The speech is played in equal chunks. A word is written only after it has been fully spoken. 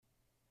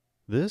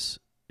This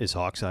is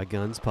Hawkseye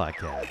Guns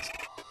Podcast.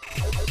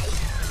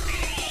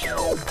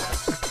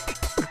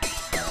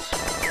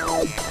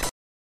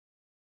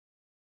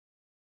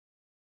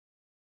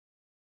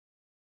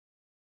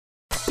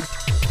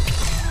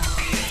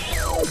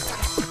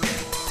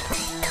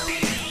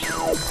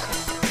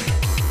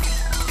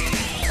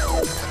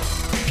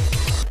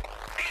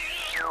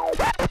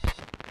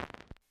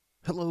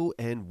 Hello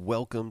and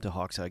welcome to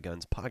Hawkseye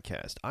Guns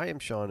Podcast. I am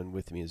Sean and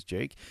with me is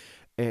Jake.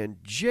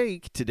 And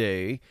Jake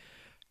today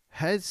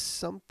has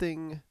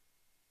something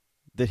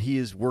that he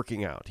is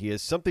working out. He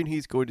has something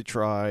he's going to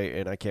try,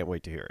 and I can't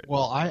wait to hear it.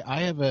 Well,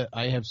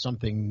 I have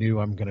something new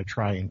I'm going to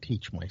try and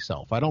teach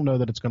myself. I don't know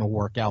that it's going to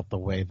work out the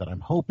way that I'm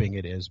hoping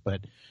it is,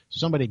 but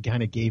somebody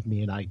kind of gave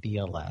me an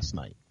idea last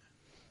night.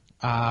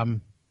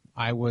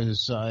 I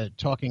was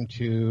talking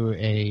to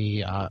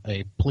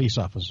a police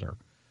officer,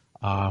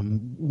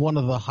 one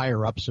of the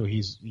higher ups, so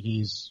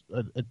he's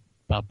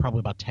probably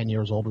about 10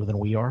 years older than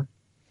we are.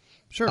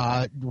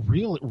 Sure.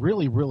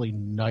 Really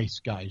nice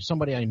guy,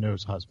 somebody I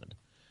know's husband.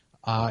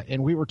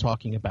 And we were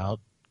talking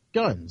about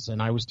guns,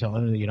 and I was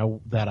telling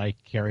him, that I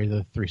carry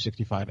the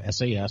 365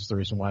 SAS. The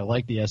reason why I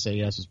like the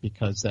SAS is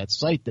because that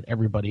sight that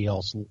everybody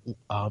else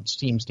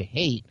seems to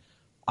hate,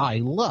 I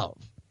love.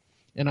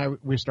 And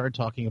we started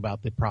talking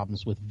about the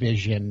problems with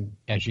vision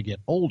as you get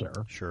older.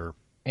 Sure.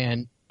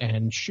 And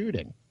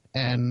shooting.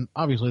 And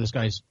obviously this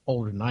guy's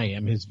older than I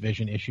am. His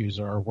vision issues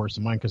are worse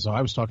than mine, because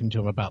I was talking to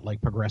him about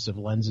like progressive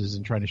lenses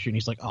and trying to shoot. And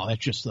he's like, "Oh,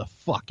 that's just the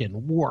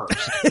fucking worst."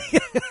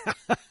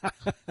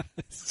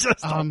 It's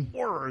just the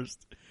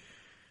worst.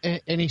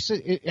 And he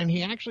said, and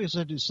he actually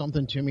said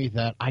something to me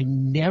that I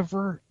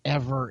never,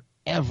 ever,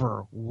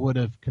 ever would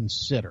have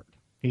considered.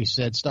 He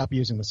said, "Stop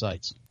using the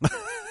sights."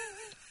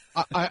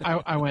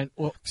 I went,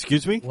 "Well,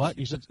 excuse me?" What?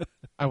 He said,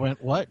 I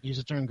went, "What?" He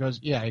said, and goes,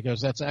 "Yeah." He goes,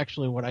 "That's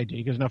actually what I do."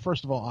 He goes, "Now,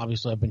 first of all,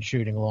 obviously I've been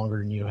shooting longer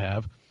than you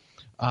have.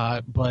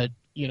 But,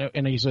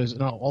 and he says,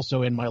 no,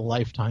 also in my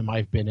lifetime,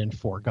 I've been in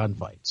 4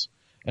 gunfights.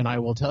 And I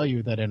will tell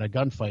you that in a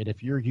gunfight,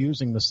 if you're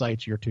using the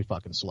sights, you're too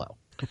fucking slow."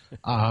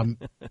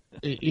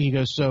 He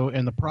goes, "So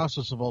in the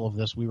process of all of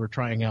this, we were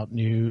trying out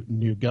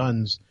new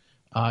guns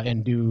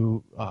and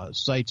do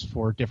sights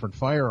for different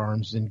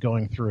firearms and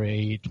going through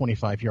a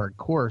 25-yard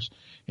course."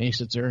 And he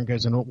sits there and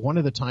goes, "And one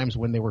of the times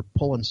when they were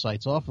pulling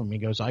sights off him, he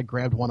goes, I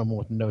grabbed one of them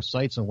with no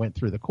sights and went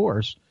through the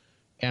course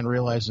and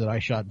realized that I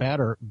shot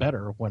better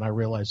when I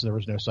realized there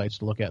was no sights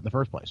to look at in the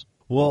first place."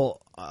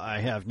 Well, I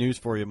have news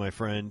for you, my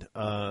friend.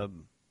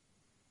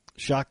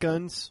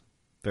 Shotguns,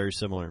 very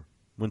similar.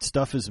 When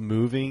stuff is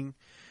moving,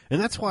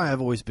 and that's why I've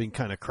always been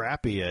kind of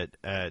crappy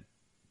at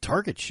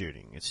target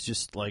shooting. It's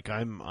just like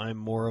I'm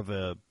more of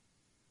a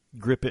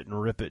grip it and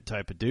rip it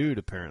type of dude,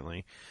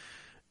 apparently.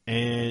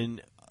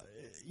 And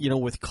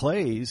with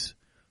clays,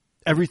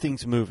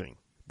 everything's moving.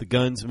 The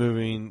gun's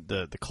moving,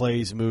 the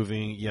clay's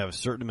moving. You have a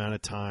certain amount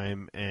of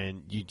time,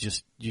 and you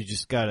just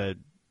gotta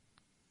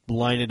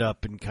line it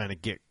up and kind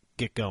of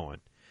get going.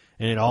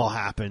 And it all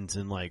happens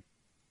in like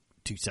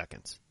 2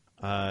 seconds.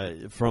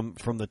 From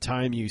the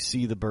time you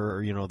see the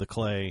burr, the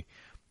clay,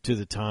 to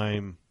the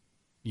time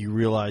you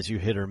realize you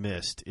hit or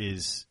missed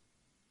is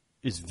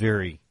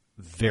very,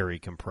 very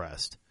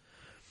compressed.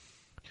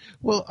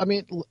 Well, I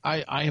mean,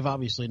 I have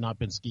obviously not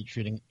been skeet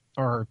shooting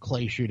or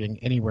clay shooting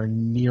anywhere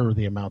near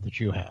the amount that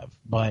you have.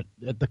 But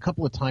at the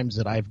couple of times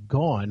that I've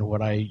gone,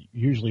 what I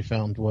usually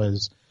found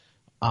was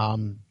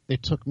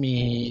it took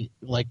me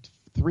like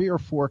 3 or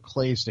 4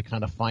 clays to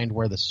kind of find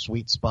where the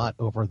sweet spot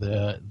over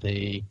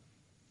the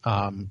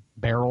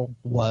barrel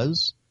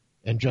was,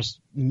 and just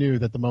knew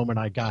that the moment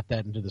I got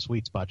that into the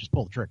sweet spot, just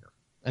pull the trigger.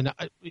 And,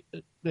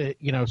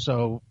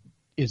 so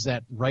is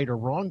that right or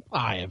wrong?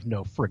 I have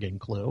no friggin'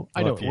 clue.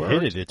 I know if you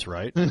hit it, it's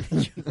right.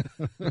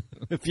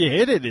 If you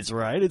hit it, it's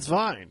right. It's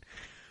fine.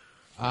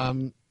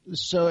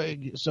 So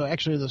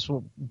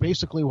actually,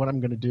 basically what I'm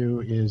going to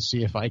do is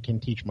see if I can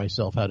teach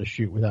myself how to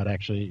shoot without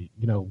actually,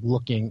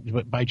 looking,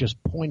 but by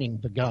just pointing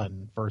the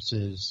gun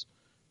versus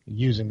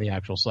using the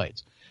actual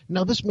sights.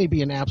 Now, this may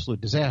be an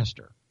absolute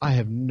disaster. I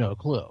have no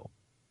clue.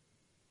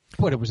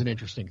 But it was an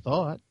interesting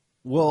thought.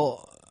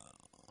 Well,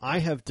 I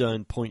have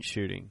done point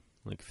shooting,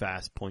 like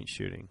fast point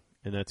shooting,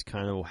 and that's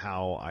kind of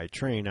how I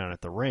train out at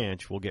the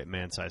ranch. We'll get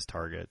man-sized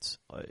targets.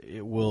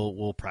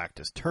 We'll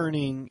practice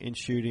turning in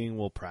shooting.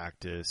 We'll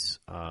practice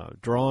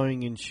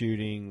drawing in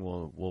shooting.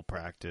 We'll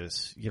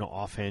practice,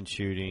 offhand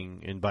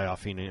shooting. And by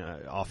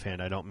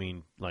offhand, I don't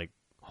mean like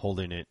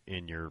holding it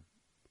in your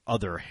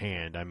other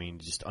hand. I mean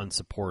just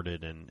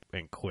unsupported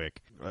and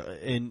quick.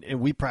 And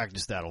we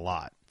practice that a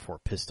lot for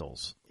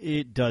pistols.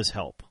 It does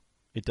help.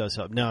 It does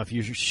help. Now, if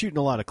you're shooting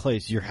a lot of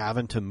clays, you're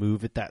having to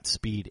move at that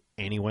speed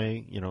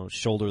anyway.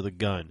 Shoulder the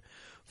gun,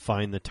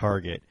 find the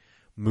target,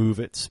 move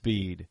at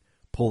speed,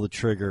 pull the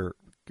trigger,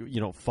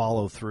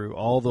 follow through,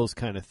 all those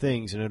kind of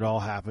things, and it all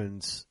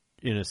happens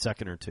in a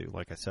second or two,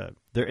 like I said.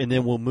 And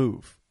then we'll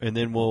move, and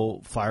then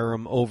we'll fire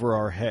them over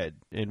our head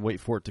and wait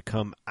for it to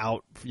come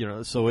out,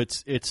 so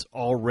it's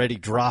already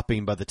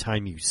dropping by the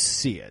time you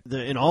see it.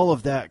 And all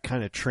of that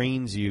kind of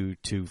trains you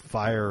to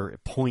fire,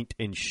 point,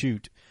 and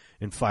shoot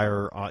and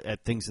fire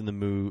at things on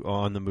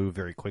the move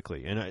very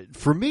quickly. And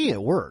for me,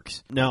 it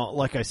works. Now,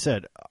 like I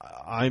said,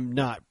 I'm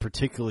not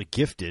particularly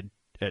gifted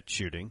at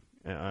shooting.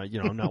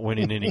 I'm not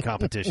winning any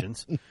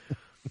competitions.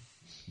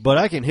 But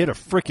I can hit a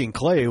freaking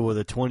clay with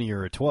a 20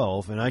 or a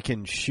 12, and I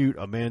can shoot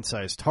a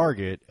man-sized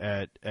target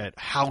at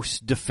house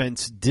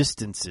defense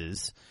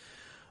distances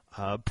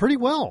pretty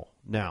well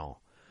now.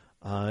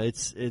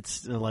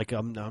 It's like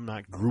I'm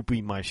not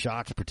grouping my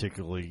shots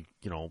particularly,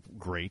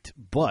 great,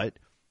 but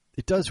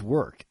it does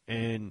work,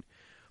 and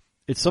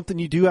it's something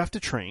you do have to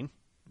train.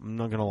 I'm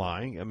not going to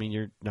lie. I mean,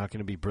 you're not going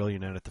to be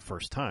brilliant at it the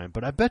first time,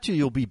 but I bet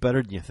you'll be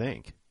better than you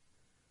think.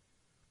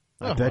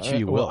 I bet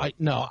you will.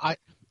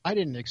 I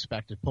didn't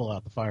expect to pull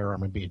out the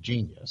firearm and be a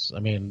genius.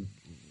 I mean,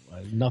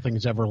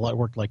 nothing's ever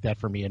worked like that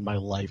for me in my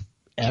life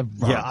ever.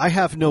 Yeah, I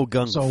have no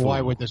gun fu. So why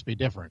would this be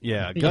different?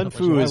 Yeah, gun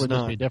fu is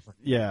not. This be different?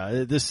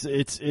 Yeah,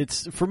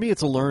 it's for me.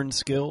 It's a learned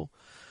skill,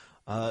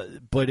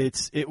 but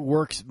it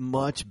works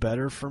much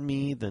better for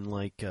me than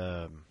like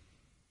the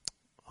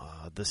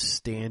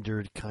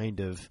standard kind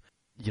of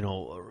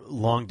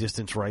long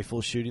distance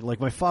rifle shooting. Like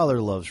my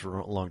father loves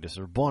long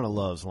distance. Buona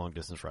loves long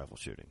distance rifle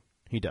shooting.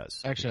 He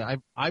does. Actually,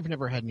 I've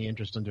never had any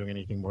interest in doing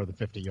anything more than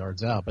 50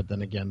 yards out. But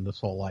then again, this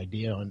whole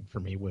idea, and for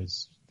me,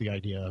 was the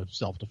idea of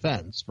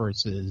self-defense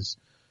versus,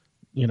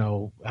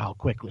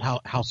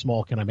 how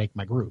small can I make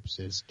my groups?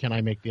 Can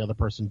I make the other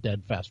person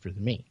dead faster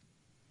than me?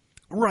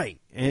 Right.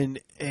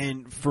 And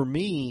for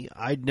me,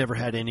 I'd never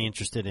had any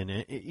interest in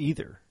it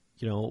either.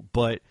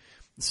 But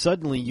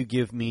suddenly you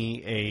give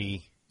me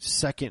a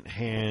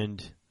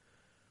second-hand,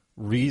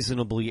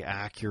 reasonably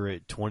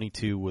accurate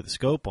 22 with a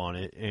scope on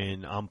it,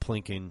 and I'm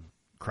plinking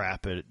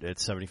crap at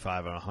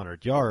 75 and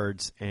 100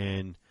 yards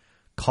and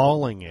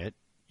calling it,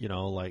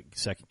 like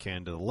second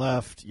can to the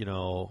left,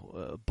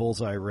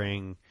 bullseye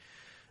ring,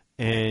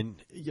 and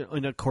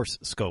of course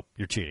scope.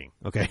 You're cheating,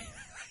 okay?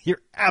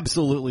 You're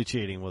absolutely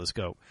cheating with a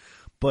scope.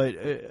 But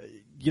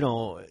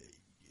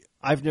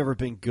I've never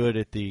been good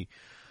at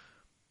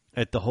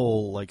the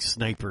whole like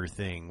sniper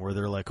thing where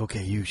they're like,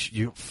 okay, you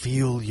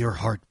feel your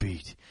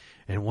heartbeat,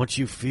 and once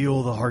you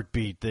feel the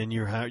heartbeat, then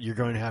you're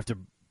going to have to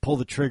pull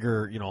the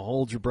trigger,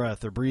 hold your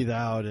breath or breathe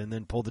out, and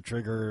then pull the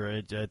trigger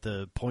at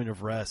the point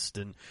of rest.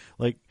 And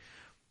like,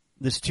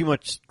 there's too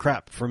much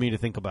crap for me to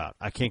think about.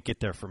 I can't get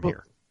there from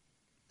here.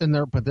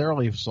 But they're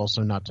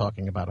also not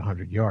talking about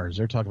 100 yards.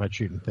 They're talking about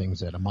shooting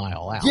things at a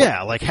mile out.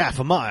 Yeah, like half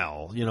a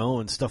mile,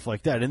 and stuff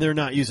like that. And they're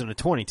not using a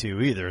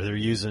 22 either. They're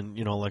using,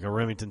 like a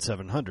Remington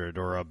 700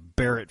 or a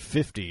Barrett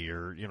 50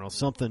 or,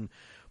 something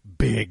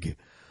big.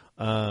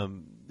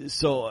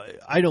 So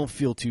I don't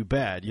feel too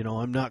bad.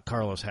 I'm not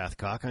Carlos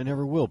Hathcock. I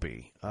never will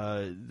be.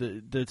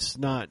 That's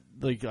not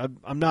like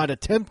I'm not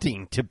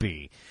attempting to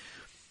be.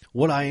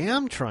 What I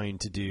am trying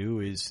to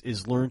do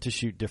is learn to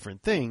shoot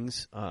different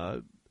things.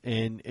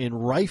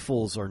 And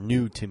rifles are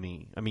new to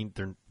me. I mean,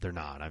 they're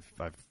not.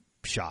 I've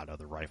shot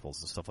other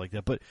rifles and stuff like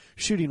that, but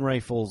shooting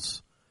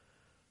rifles,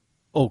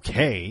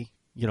 okay,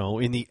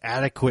 in the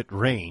adequate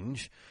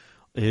range,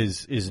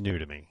 is new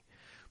to me.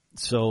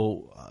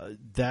 So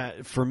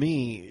that for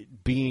me,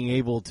 being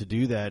able to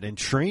do that and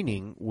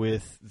training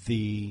with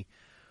the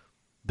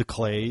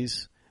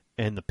clays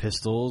and the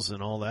pistols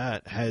and all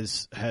that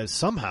has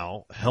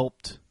somehow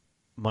helped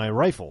my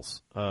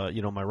rifles,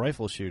 my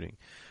rifle shooting.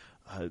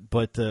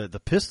 But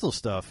the pistol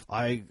stuff,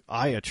 I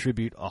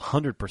attribute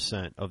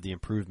 100% of the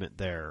improvement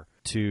there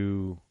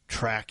to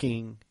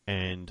tracking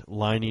and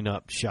lining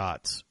up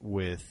shots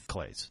with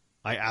clays.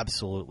 I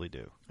absolutely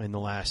do. In the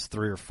last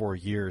 3 or 4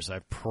 years,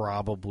 I've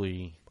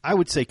probably, I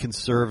would say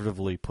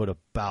conservatively, put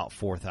about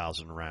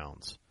 4,000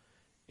 rounds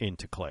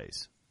into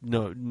clays.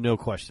 No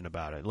question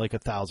about it. Like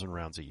 1,000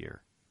 rounds a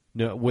year.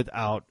 No,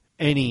 without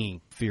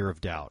any fear of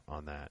doubt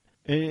on that.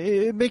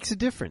 It makes a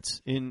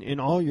difference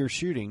in all your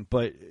shooting,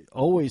 but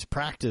always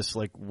practice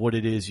like what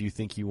it is you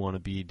think you want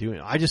to be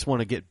doing. I just want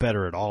to get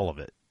better at all of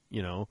it,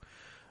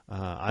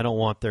 I don't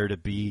want there to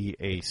be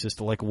a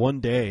system. Like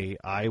one day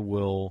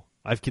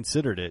I've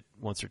considered it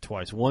once or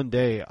twice. One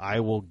day I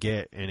will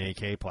get an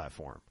AK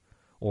platform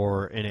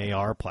or an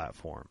AR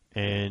platform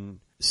and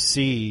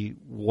see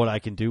what I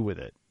can do with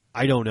it.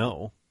 I don't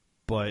know,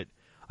 but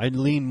I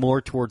lean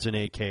more towards an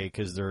AK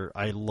because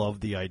I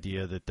love the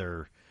idea that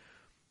they're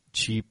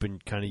cheap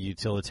and kind of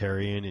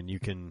utilitarian, and you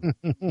can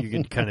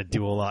kind of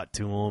do a lot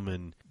to them,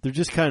 and they're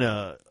just kind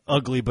of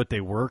ugly, but they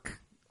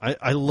work.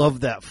 I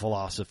love that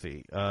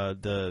philosophy.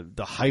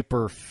 The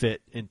hyper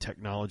fit in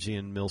technology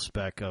and mil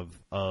spec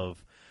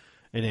of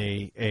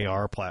an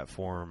AR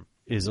platform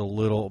is a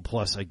little.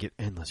 Plus, I get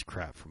endless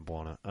crap from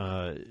Buona.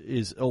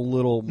 Is a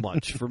little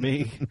much for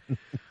me.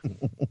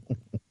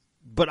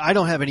 But I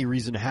don't have any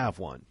reason to have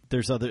one.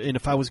 And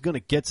if I was going to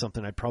get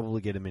something, I'd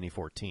probably get a Mini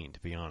 14, to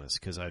be honest,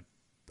 because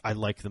I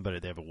like them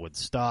better. They have a wood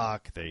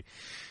stock.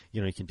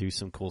 You can do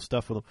some cool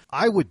stuff with them.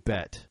 I would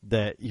bet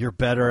that you're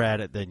better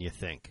at it than you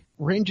think.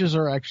 Ranges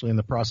are actually in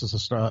the process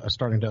of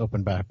starting to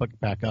open back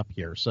up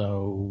here,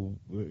 so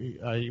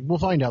we'll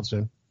find out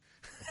soon.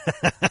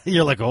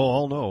 You're like,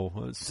 oh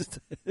no,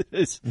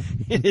 it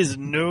is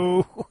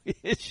no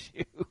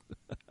issue.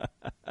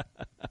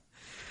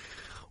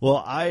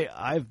 Well,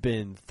 I've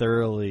been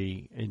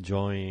thoroughly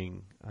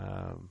enjoying,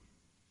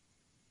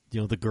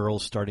 the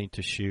girls starting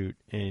to shoot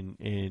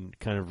and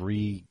kind of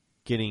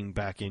getting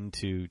back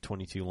into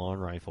 22 long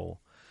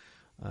rifle.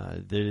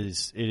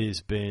 It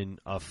has been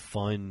a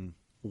fun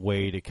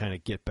way to kind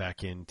of get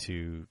back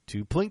into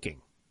plinking.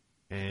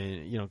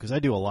 And, because I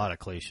do a lot of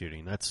clay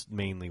shooting. That's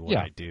mainly what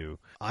I do.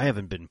 I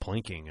haven't been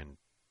plinking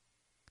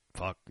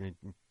in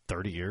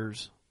 30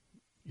 years.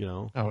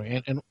 Oh,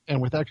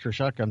 and with extra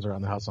shotguns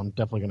around the house, I'm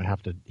definitely going to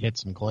have to hit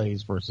some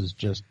clays versus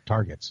just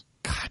targets.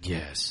 God,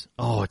 yes.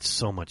 Oh, it's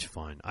so much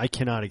fun. I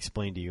cannot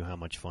explain to you how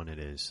much fun it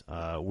is.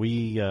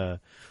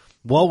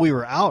 While we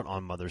were out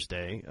on Mother's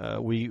Day,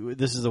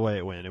 this is the way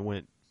it went. It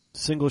went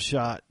single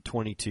shot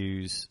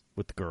 22s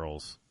with the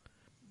girls,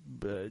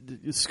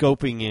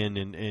 scoping in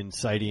and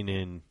sighting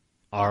in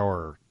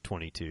our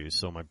 22s.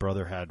 So my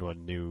brother had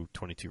one new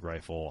 22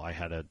 rifle. I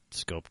had a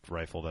scoped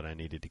rifle that I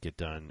needed to get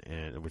done,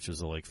 which was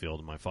the Lakefield.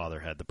 And my father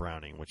had the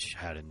Browning, which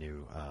had a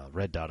new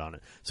red dot on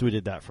it. So we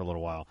did that for a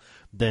little while.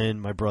 Then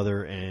my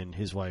brother and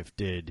his wife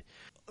did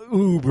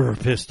uber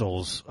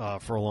pistols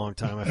for a long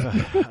time.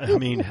 I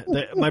mean,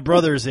 my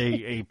brother's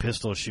a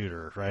pistol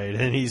shooter, right?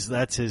 And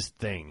that's his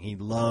thing. He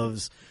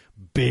loves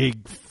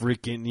big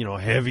freaking,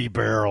 heavy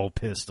barrel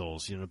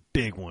pistols,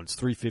 big ones,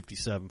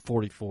 357,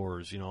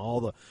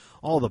 44s,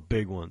 all the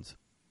big ones.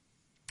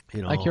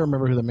 I can't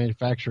remember who the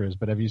manufacturer is,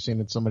 but have you seen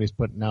that somebody's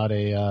putting out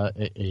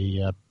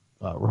a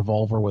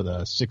revolver with a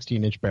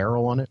 16-inch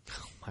barrel on it?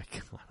 Oh my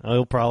God.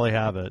 He'll probably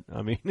have it.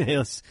 I mean,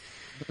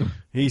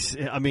 he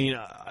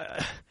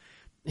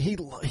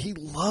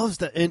loves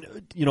that.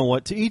 And you know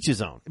what? To each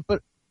his own.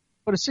 But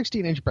a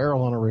 16-inch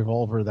barrel on a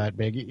revolver that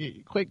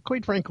big,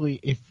 quite frankly,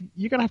 if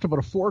you're going to have to put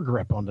a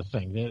foregrip on the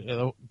thing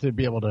to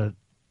be able to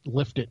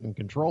lift it and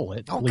control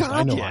it, at least God,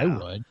 I know I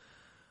would.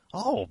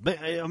 Oh,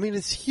 man, I mean,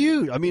 it's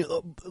huge. I mean,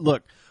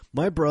 look,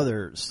 my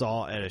brother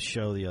saw at a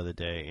show the other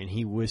day, and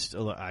he wished,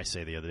 I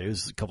say the other day, it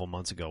was a couple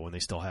months ago when they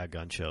still had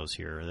gun shows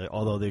here,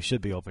 although they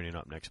should be opening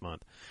up next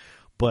month.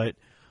 But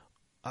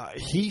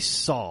he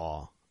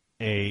saw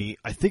I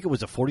think it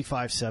was a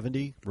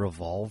 45-70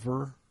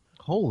 revolver.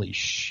 Holy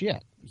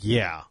shit.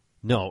 Yeah.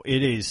 No,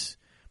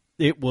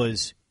 it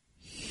was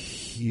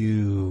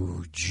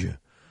huge.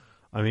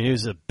 I mean, it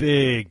was a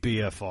big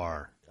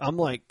BFR. I'm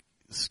like,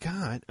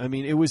 Scott, I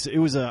mean,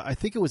 I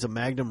think it was a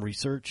Magnum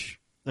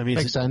Research. I mean,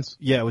 makes sense.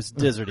 Yeah, it was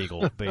Desert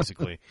Eagle,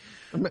 basically.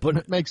 But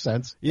it makes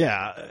sense.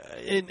 Yeah.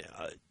 And,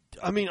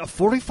 I mean, a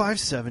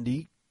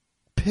 45-70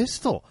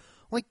 pistol.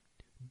 Like,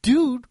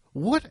 dude,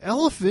 what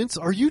elephants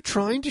are you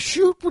trying to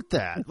shoot with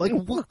that? Like,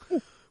 what?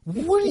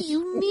 What do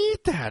you need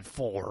that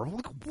for?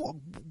 Like,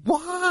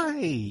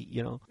 why?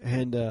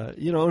 And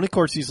of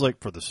course he's like,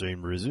 for the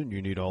same reason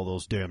you need all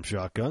those damn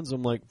shotguns.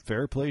 I'm like,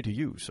 fair play to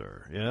you,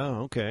 sir.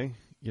 Yeah, okay.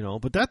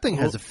 But that thing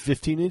has a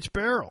 15-inch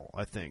barrel,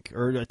 I think,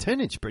 or a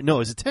 10-inch. No,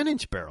 it's a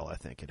 10-inch barrel, I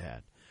think it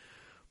had.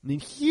 I mean,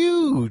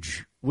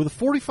 huge with a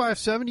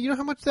 45-70. You know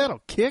how much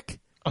that'll kick?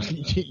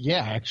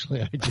 Yeah,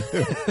 actually, I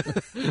do.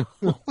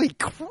 Holy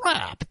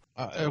crap!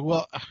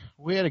 Well,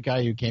 we had a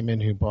guy who came in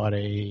who bought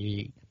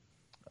a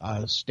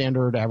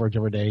standard average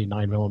everyday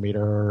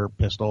 9mm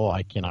pistol.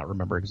 I cannot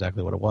remember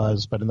exactly what it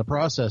was, but in the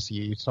process,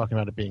 he was talking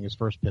about it being his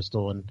first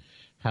pistol and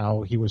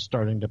how he was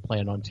starting to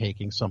plan on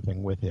taking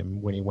something with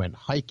him when he went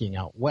hiking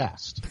out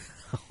west.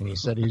 And he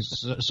said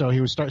he's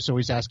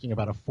asking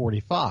about a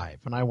 45,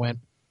 and I went,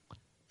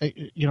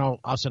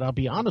 I said, I'll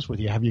be honest with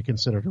you. Have you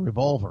considered a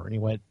revolver? And he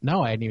went,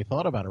 no, I hadn't even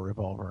thought about a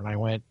revolver. And I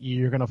went,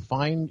 you're going to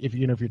find if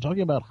you're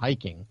talking about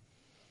hiking.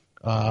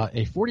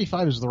 A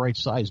 45 is the right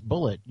size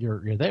bullet.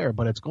 You're there,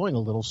 but it's going a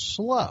little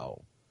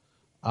slow.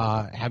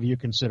 Have you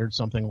considered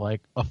something like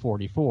a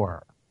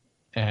 44,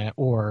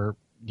 or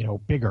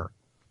bigger,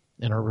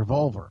 in a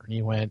revolver? And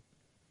he went,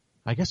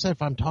 I guess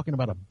if I'm talking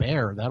about a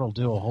bear, that'll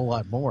do a whole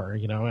lot more.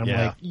 And I'm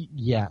like,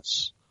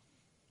 yes.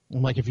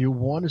 I'm like, if you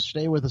want to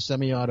stay with a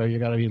semi-auto, you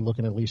got to be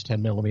looking at least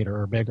 10mm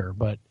or bigger.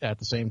 But at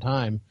the same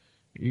time,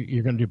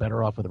 you're going to do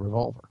better off with a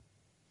revolver.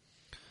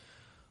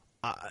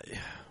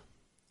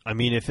 I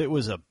mean, if it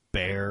was a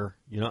bear,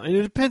 and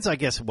it depends, I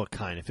guess, what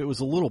kind. If it was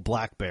a little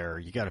black bear,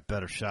 you got a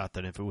better shot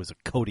than if it was a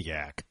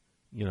Kodiak,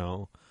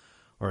 or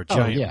a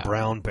giant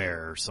brown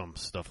bear or some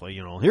stuff like,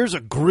 here's a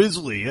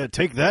grizzly,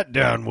 take that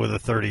down with a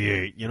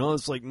 38.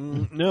 It's like,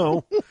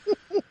 no.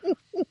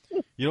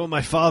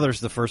 My father's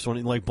the first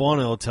one. Like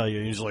Bono will tell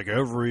you, he's like,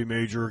 every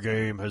major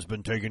game has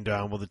been taken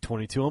down with a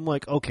 22. I'm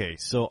like, okay,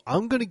 so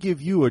I'm going to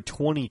give you a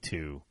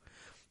 22,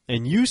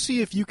 and you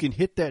see if you can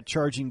hit that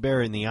charging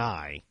bear in the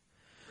eye.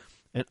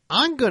 And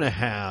I'm going to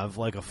have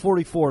like a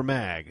 44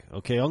 mag,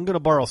 okay? I'm going to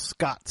borrow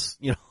Scott's,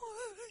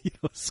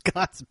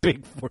 Scott's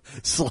big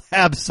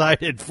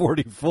slab-sided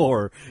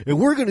 44, and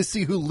we're going to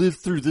see who lived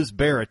through this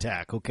bear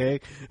attack,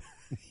 okay?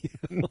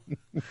 I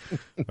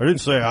didn't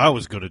say I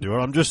was going to do it.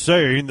 I'm just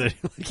saying that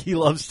he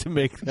loves to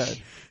make that.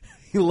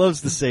 He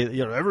loves to say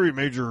that, every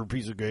major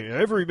piece of game,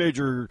 every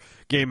major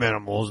game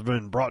animal has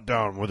been brought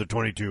down with a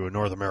 22 in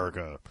North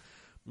America.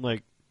 I'm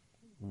like,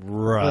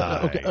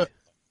 right.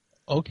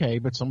 Okay,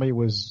 but somebody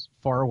was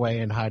far away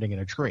and hiding in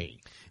a tree.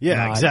 Yeah,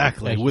 Not,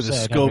 exactly. as you With a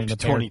said, having scoped the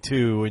bear-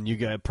 22, and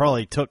you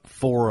probably took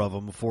 4 of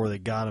them before they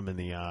got him in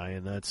the eye,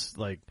 and that's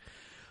like,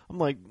 I'm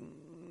like,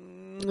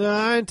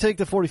 nah, I'd take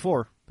the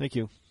 44. Thank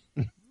you.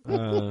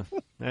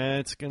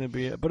 That's gonna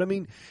be it. But I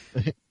mean,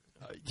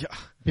 yeah.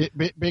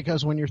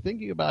 Because when you're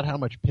thinking about how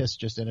much piss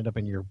just ended up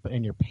in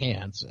your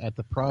pants at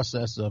the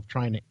process of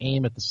trying to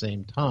aim at the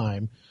same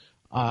time,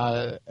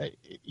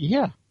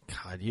 yeah.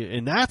 God,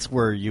 and that's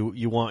where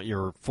you want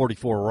your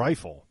 44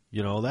 rifle.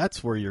 You know,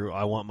 that's where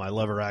I want my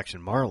lever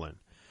action Marlin.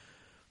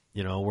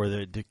 You know, where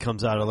it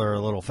comes out of there a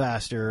little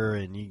faster,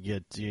 and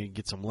you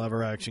get some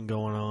lever action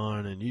going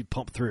on, and you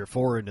pump 3 or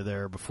 4 into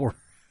there before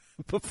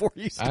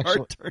you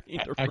start turning.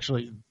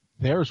 Actually,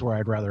 there's where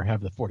I'd rather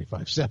have the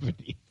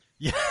 45-70.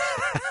 Yeah.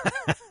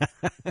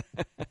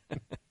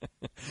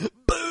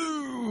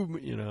 Boom.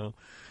 You know,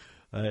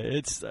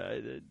 it's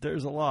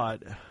there's a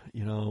lot.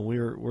 You know,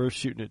 we're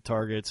shooting at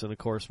targets, and of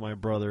course, my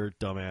brother,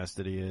 dumbass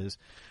that he is,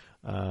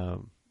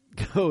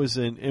 goes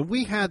in, and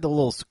we had the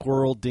little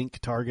squirrel dink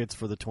targets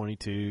for the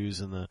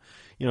 22s and the,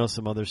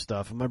 some other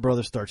stuff. And my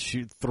brother starts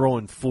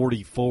throwing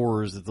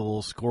 44s at the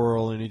little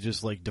squirrel, and he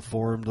just like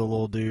deformed the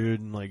little dude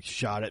and like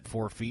shot it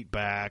 4 feet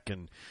back,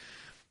 and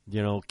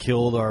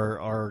killed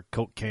our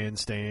Coke can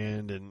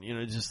stand, and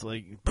just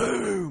like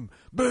boom,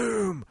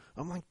 boom.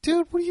 I'm like,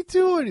 dude, what are you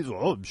doing? He's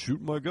like, oh, I'm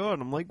shooting my gun.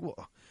 I'm like,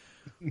 well,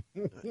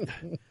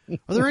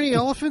 are there any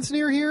elephants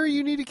near here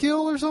you need to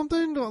kill or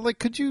something? Like,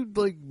 could you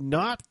like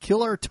not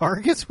kill our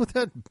targets with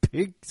that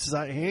big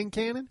hand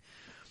cannon?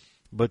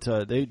 But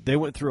they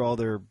went through all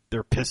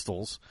their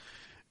pistols,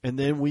 and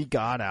then we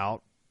got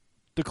out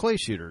the clay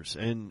shooters.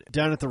 And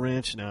down at the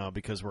ranch now,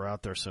 because we're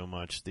out there so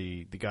much,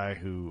 the guy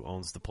who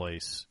owns the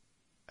place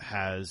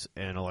has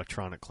an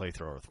electronic clay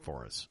thrower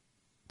for us.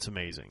 It's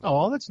amazing.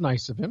 Oh, that's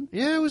nice of him.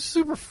 Yeah, it was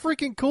super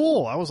freaking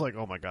cool. I was like,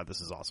 oh my God, this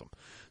is awesome.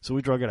 So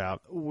we drug it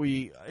out.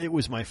 It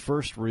was my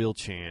first real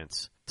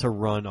chance to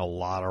run a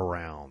lot of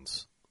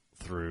rounds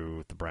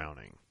through the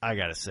Browning. I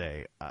gotta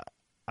say,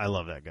 I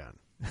love that gun.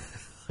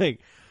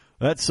 Like,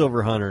 that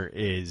Silver Hunter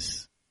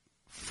is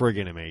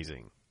friggin'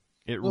 amazing.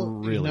 It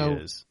really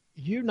is.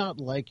 You not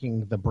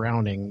liking the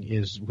Browning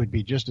would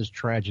be just as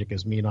tragic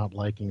as me not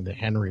liking the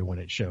Henry when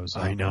it shows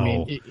up. I know. I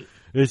mean,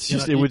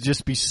 it would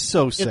just be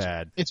so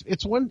sad.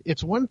 It's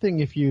one thing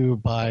if you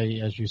buy,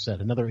 as you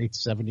said, another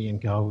 870 and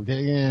go,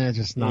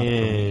 just not.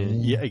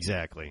 Yeah,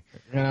 exactly.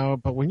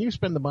 But when you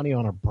spend the money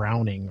on a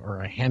Browning or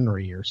a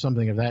Henry or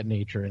something of that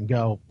nature and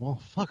go, well,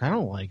 fuck, I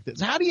don't like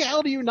this. How do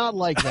you not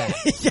like that?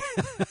 Yeah.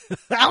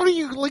 How do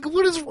you like?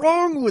 What is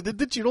wrong with it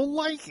that you don't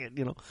like it?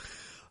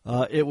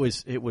 It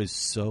was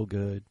so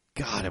good.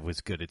 God, it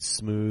was good. It's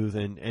smooth,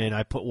 and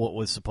I put what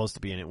was supposed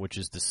to be in it, which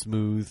is the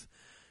smooth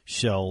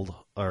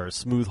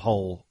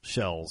hull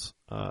shells.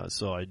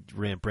 So I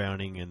ran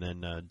Browning and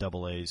then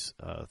double A's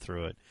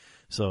through it,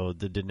 so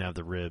they didn't have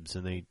the ribs,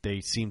 and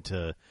they seemed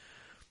to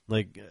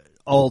like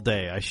all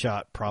day. I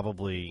shot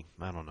probably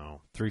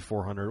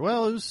 300-400.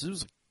 Well, it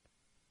was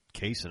a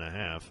case and a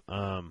half.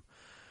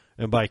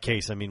 And by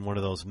case, I mean one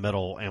of those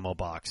metal ammo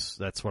box.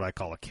 That's what I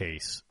call a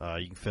case.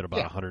 You can fit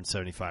about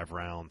 175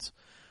 rounds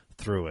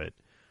through it,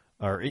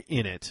 or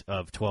in it,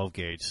 of 12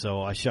 gauge.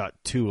 So I shot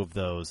 2 of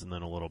those and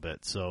then a little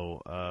bit.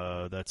 So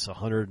that's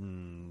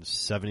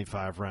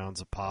 175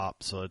 rounds a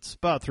pop. So it's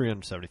about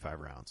 375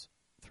 rounds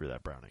through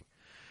that Browning.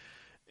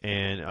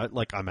 And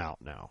I'm out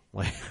now.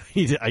 Like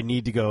I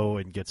need to go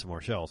and get some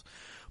more shells.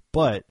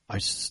 But I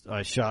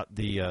shot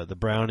the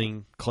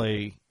Browning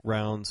clay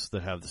rounds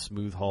that have the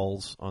smooth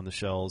hulls on the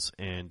shells,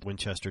 and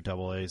Winchester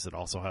double A's that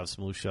also have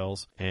smooth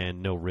shells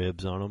and no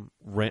ribs on them.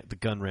 The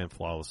gun ran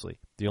flawlessly.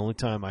 The only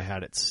time I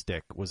had it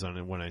stick was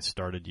when I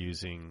started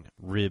using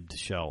ribbed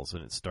shells,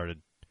 and it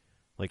started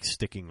like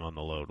sticking on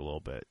the load a little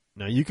bit.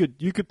 Now you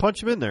could punch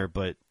them in there,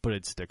 but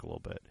it'd stick a little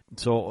bit.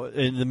 So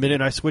in the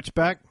minute I switched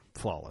back,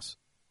 flawless.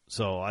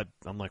 So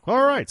I'm like,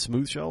 all right,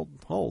 smooth shelled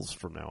hulls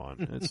from now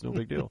on. It's no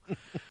big deal.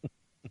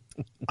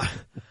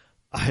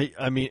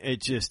 I mean,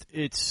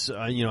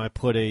 I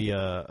put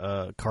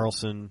a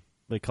Carlson,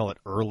 they call it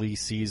early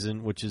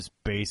season, which is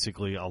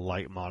basically a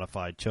light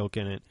modified choke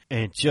in it,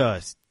 and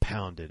just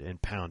pounded and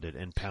pounded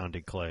and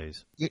pounded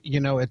clays.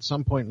 At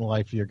some point in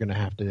life, you're going to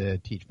have to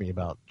teach me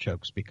about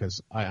chokes,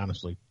 because I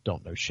honestly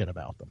don't know shit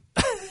about them.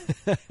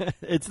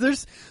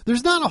 There's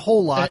not a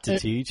whole lot to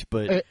teach,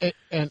 but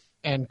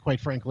and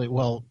quite frankly,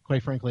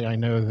 I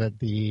know that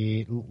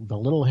the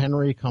little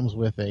Henry comes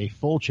with a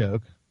full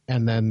choke.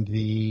 And then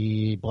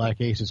the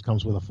Black Aces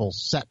comes with a full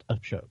set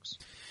of chokes.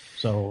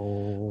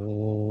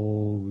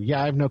 So,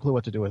 yeah, I have no clue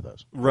what to do with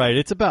those. Right.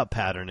 It's about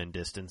pattern and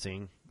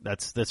distancing.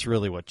 That's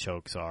really what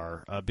chokes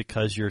are,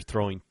 because you're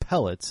throwing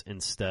pellets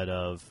instead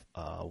of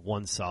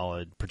one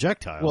solid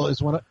projectile. Well,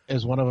 is one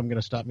of them going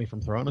to stop me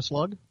from throwing a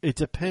slug? It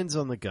depends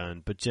on the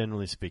gun, but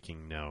generally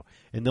speaking, no.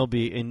 And they'll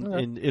be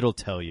and it'll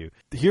tell you.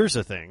 Here's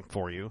the thing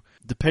for you: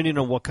 depending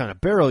on what kind of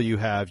barrel you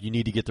have, you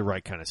need to get the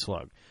right kind of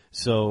slug.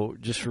 So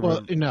just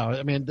remember. Well, no,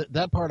 I mean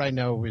that part I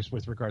know is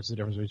with regards to the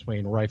difference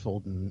between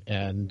rifled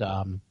and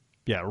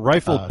Yeah,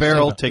 rifled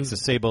barrel Sabot. takes a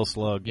sabot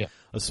slug. Yeah.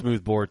 A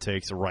smooth bore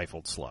takes a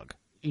rifled slug.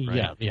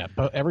 Right? Yeah.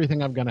 But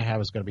everything I'm going to have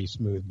is going to be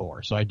smooth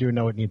bore, so I do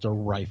know it needs a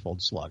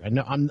rifled slug. I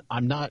know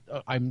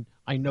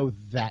I know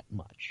that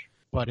much,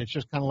 but it's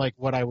just kind of like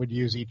what I would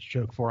use each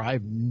choke for. I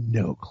have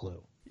no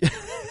clue.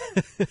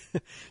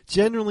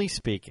 Generally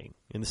speaking,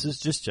 and this is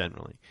just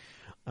generally,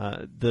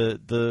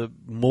 the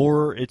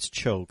more it's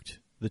choked,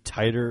 the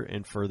tighter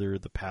and further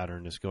the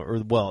pattern is going.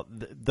 Or well,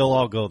 they'll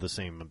all go the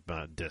same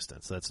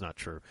distance. That's not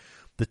true.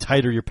 The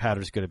tighter your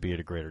pattern is going to be at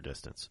a greater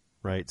distance,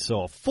 right?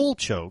 So a full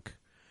choke,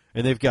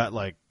 and they've got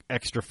like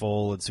extra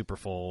full and super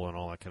full and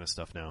all that kind of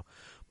stuff now.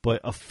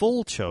 But a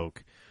full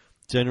choke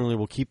generally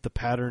will keep the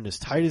pattern as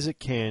tight as it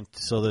can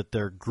so that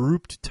they're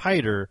grouped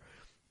tighter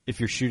if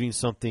you're shooting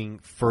something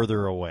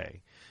further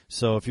away.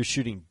 So if you're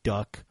shooting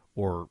duck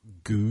or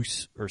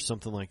goose or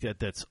something like that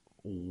that's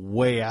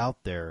way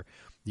out there,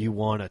 you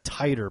want a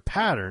tighter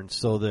pattern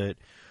so that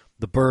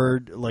the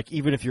bird, like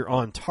even if you're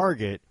on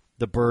target,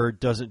 the bird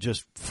doesn't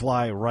just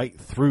fly right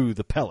through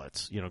the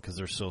pellets, because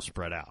they're so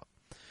spread out.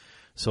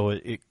 So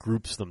it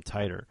groups them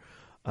tighter.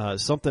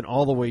 Something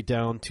all the way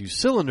down to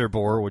cylinder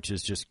bore, which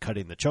is just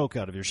cutting the choke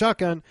out of your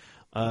shotgun,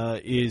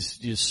 is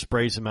just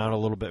sprays them out a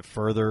little bit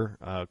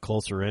further,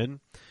 closer in.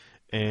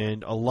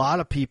 And a lot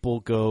of people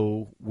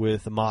go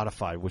with a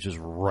modified, which is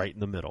right in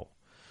the middle.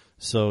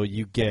 So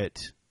you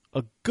get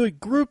a good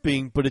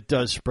grouping, but it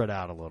does spread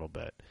out a little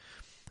bit.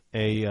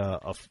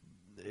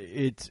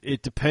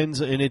 It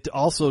depends, and it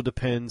also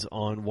depends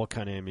on what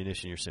kind of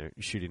ammunition you're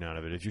shooting out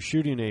of it. If you're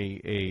shooting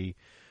a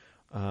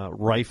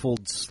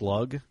rifled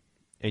slug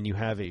and you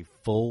have a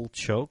full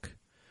choke,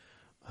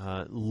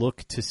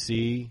 look to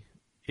see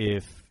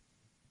if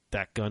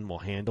that gun will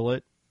handle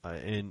it.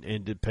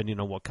 And depending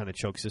on what kind of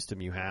choke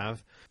system you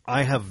have,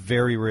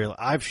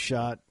 I've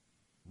shot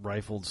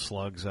rifled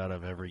slugs out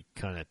of every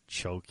kind of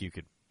choke you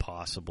could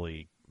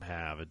possibly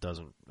have.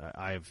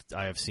 I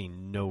have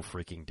seen no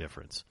freaking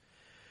difference.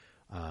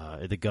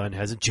 The gun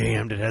hasn't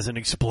jammed, it hasn't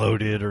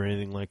exploded or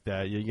anything like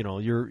that.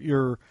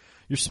 Your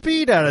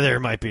speed out of there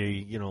might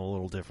be a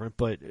little different,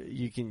 but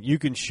you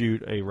can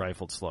shoot a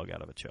rifled slug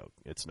out of a choke.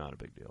 It's not a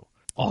big deal.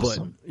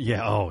 Awesome. But,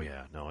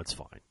 no, it's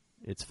fine.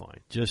 It's fine.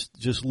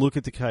 Just look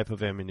at the type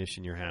of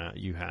ammunition you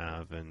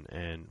have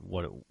and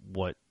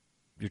what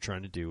you're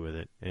trying to do with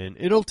it, and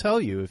it'll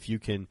tell you if you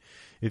can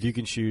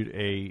shoot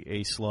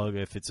a slug,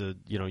 if it's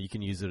you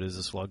can use it as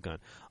a slug gun.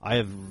 I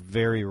have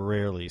very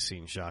rarely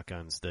seen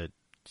shotguns that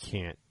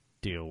can't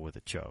deal with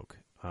a choke.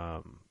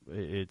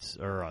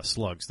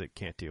 Slugs that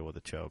can't deal with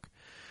a choke.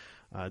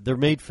 They're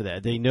made for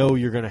that. They know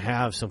you're going to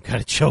have some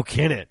kind of choke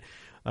in it,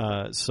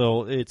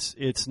 so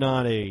it's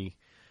not a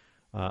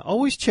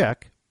always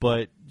check.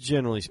 But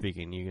generally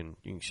speaking, you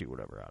can shoot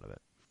whatever out of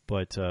it.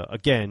 But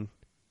again,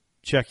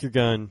 check your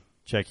gun,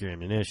 check your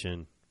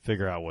ammunition,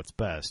 figure out what's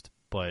best.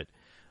 But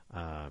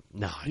no,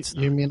 it's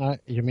not.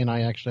 You mean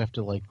I actually have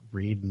to like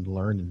read and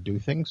learn and do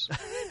things?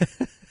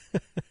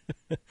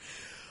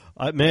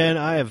 Man,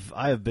 I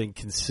have been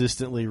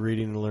consistently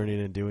reading and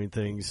learning and doing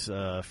things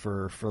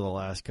for the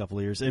last couple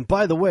of years. And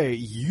by the way,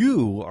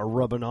 you are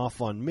rubbing off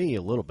on me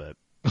a little bit.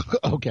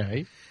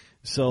 Okay.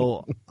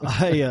 So,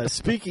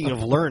 speaking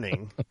of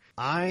learning,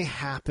 I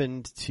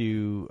happened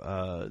to,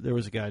 there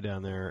was a guy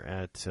down there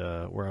at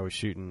where I was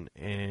shooting,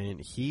 and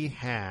he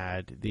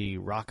had the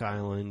Rock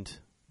Island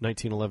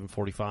 1911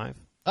 45.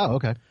 Oh,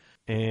 okay.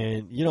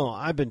 And,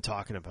 I've been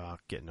talking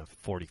about getting a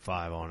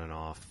 45 on and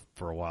off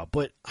for a while,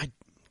 but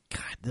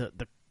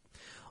the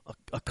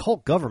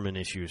occult government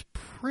issue is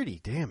pretty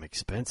damn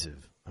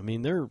expensive. I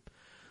mean, they're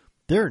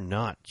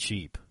not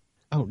cheap.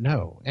 Oh,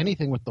 no.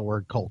 Anything with the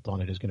word cult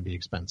on it is going to be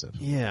expensive.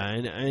 Yeah,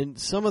 and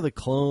some of the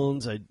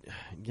clones, I've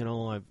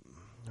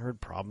heard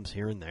problems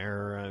here and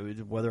there.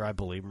 Whether I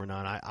believe them or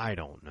not, I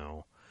don't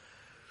know.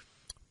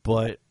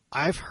 But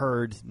I've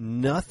heard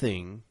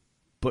nothing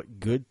but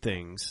good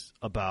things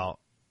about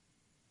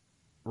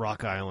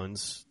Rock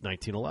Island's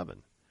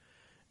 1911.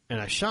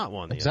 And I shot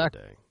one the other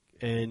day.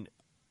 And,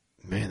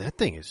 man, that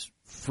thing is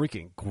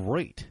freaking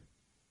great.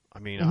 I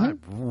mean, I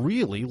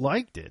really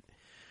liked it.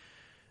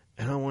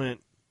 And I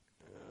went,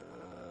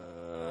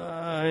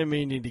 I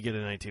may need to get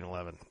a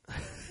 1911.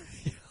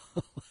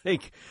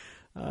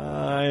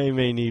 I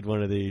may need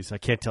one of these. I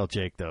can't tell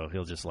Jake, though.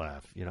 He'll just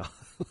laugh,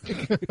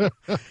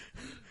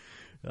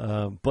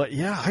 But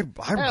yeah,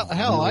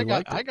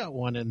 I got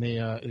one in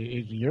the.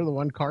 You're the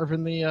one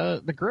carving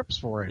the grips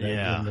for it.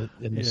 Yeah,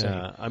 in the city.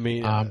 I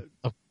mean,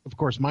 of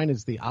course, mine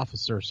is the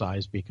officer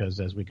size because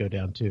as we go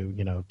down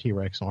to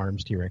T-Rex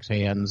arms, T-Rex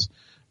hands,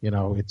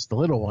 it's the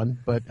little one,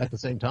 but at the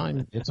same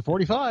time, it's a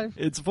 45.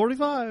 It's a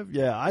 45.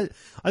 Yeah,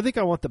 I think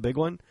I want the big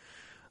one,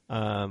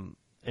 and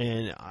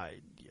I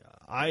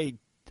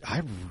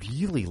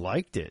really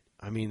liked it.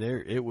 I mean,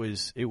 it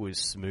was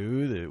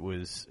smooth. It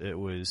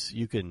was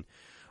you can.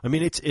 I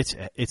mean,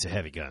 it's a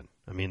heavy gun.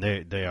 I mean,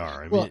 they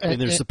are. I mean, and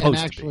they're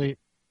supposed to be.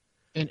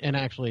 And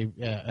actually,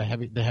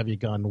 the heavy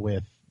gun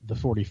with the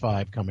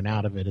 45 coming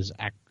out of it is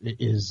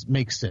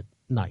makes it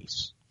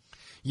nice.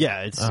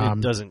 Yeah, it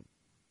doesn't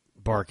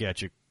bark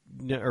at you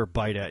or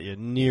bite at you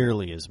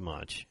nearly as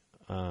much.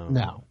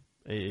 No.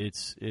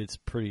 It's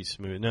pretty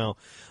smooth. Now,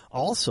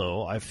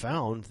 also, I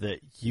found that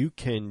you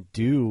can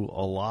do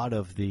a lot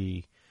of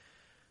the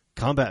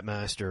Combat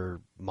Master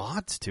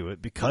mods to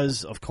it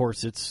because, of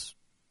course, it's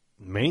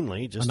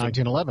mainly just a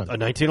 1911. A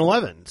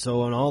 1911.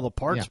 So, on all the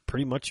parts, Yeah.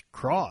 pretty much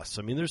cross.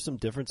 I mean, there's some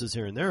differences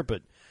here and there,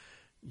 but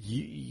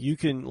you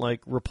can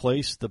like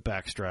replace the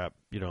backstrap,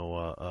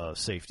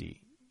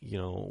 safety.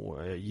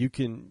 You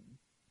can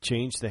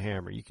change the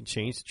hammer. You can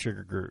change the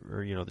trigger,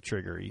 or the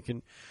trigger. You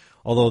can.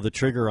 Although the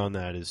trigger on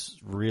that is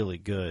really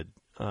good,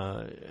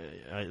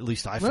 at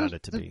least I found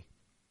it to be.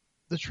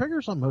 The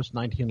triggers on most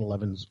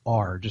 1911s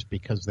are just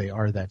because they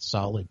are that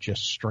solid,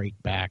 just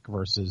straight back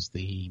versus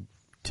the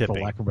tipping,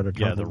 for lack of a better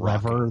term, the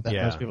lever that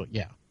most people,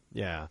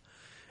 yeah.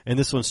 And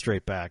this one's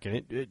straight back,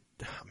 and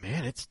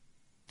it's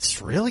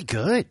really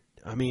good.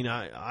 I mean,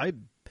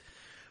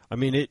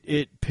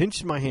 it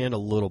pinched my hand a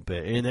little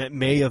bit, and that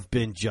may have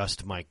been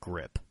just my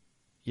grip.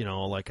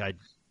 Like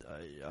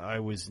I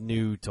was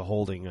new to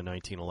holding a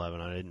 1911.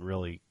 I didn't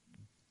really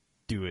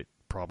do it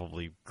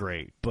probably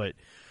great, but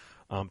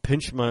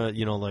pinch my,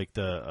 like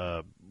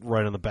the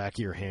right on the back of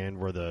your hand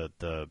where the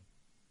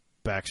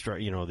backstrap,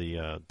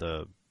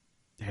 the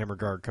hammer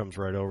guard comes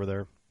right over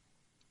there.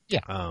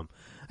 Yeah,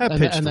 that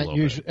pinched a little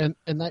bit.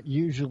 And that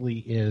usually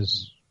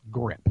is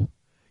grip.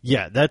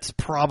 Yeah, that's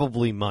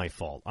probably my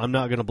fault. I'm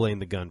not going to blame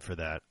the gun for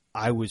that.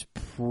 I was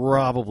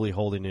probably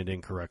holding it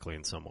incorrectly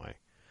in some way.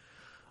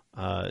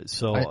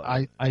 So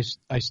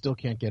I still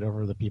can't get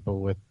over the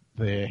people with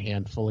the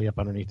hand fully up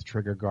underneath the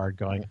trigger guard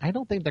going, I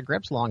don't think the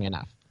grip's long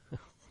enough.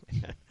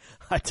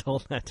 I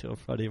told that to a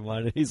buddy of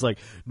mine, and he's like,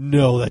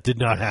 no, that did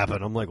not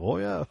happen. I'm like, oh,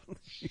 yeah.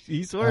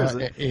 He swears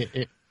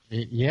it.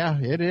 Yeah,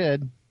 it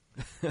did.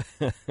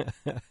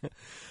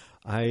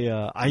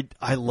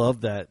 I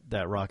love that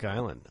Rock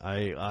Island.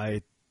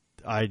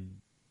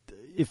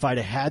 If I'd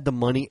had the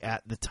money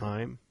at the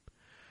time,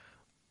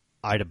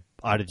 I'd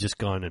have just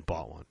gone and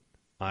bought one.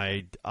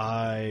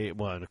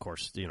 Well, and of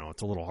course,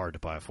 it's a little hard to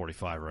buy a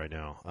 45 right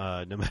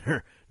now, no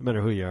matter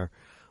who you are.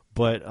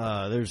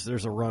 But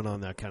there's a run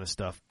on that kind of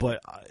stuff.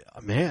 But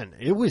man,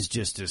 it was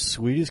just as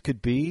sweet as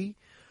could be.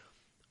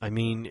 I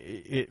mean,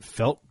 it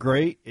felt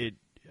great. It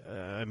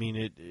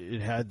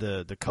had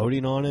the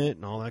coating on it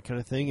and all that kind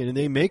of thing. And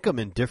they make them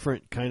in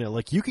different kind of,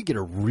 like, you could get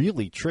a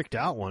really tricked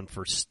out one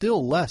for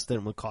still less than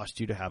it would cost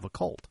you to have a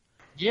Colt.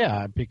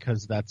 Yeah,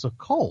 because that's a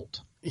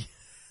Colt.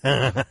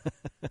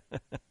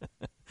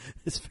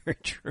 It's very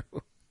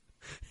true.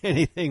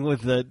 Anything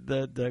with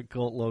the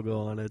Colt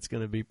logo on it's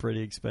going to be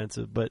pretty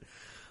expensive. But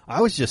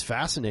I was just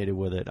fascinated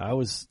with it. I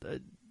was,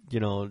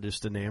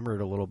 just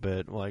enamored a little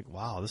bit. Like,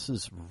 wow, this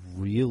is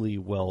really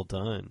well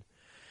done.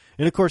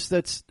 And of course,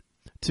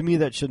 to me,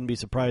 that shouldn't be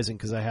surprising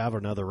because I have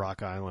another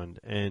Rock Island,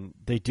 and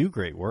they do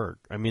great work.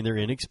 I mean, they're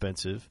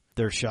inexpensive.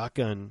 Their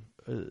shotgun,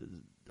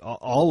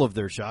 all of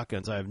their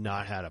shotguns, I have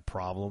not had a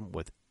problem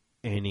with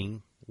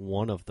any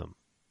one of them.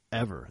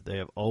 Ever. They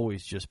have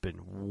always just been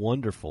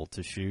wonderful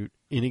to shoot,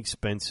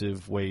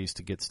 inexpensive ways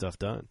to get stuff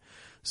done.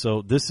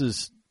 So this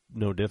is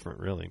no different,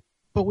 really.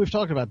 But we've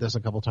talked about this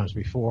a couple times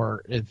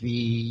before.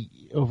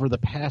 Over the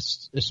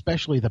past,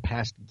 especially the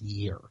past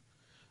year,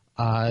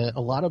 a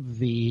lot of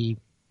the,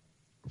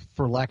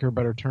 for lack of a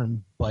better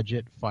term,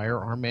 budget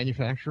firearm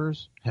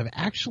manufacturers have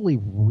actually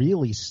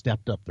really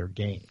stepped up their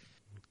game.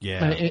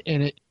 Yeah,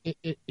 and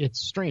it's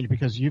strange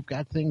because you've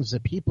got things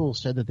that people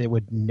said that they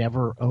would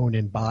never own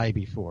and buy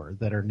before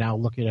that are now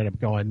looking at it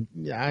going,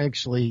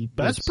 actually,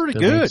 that's pretty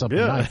good.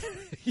 Yeah, nice.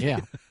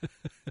 Yeah,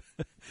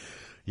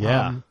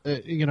 yeah.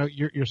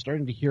 You're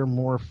starting to hear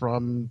more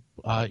from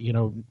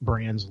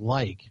brands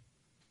like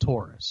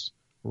Taurus,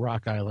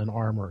 Rock Island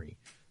Armory,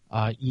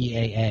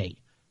 EAA,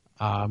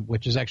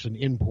 which is actually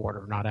an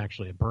importer, not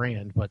actually a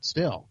brand, but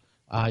still.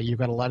 You've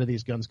got a lot of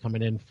these guns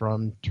coming in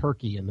from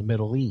Turkey and the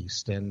Middle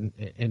East and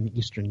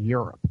Eastern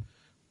Europe.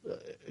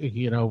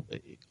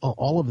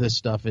 All of this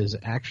stuff is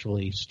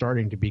actually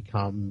starting to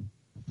become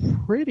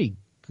pretty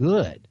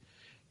good.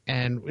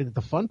 And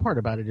the fun part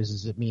about it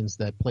is it means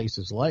that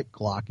places like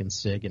Glock and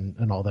SIG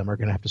and all them are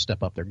going to have to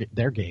step up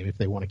their game if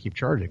they want to keep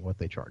charging what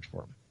they charge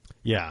for them.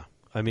 Yeah,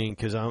 I mean,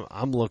 because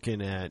I'm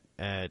looking at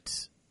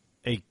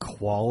a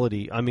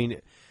quality. I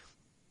mean,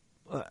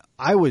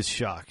 I was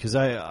shocked because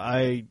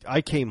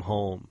I came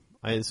home.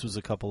 This was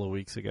a couple of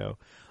weeks ago.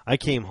 I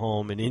came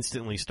home and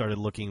instantly started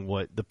looking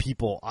what the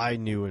people I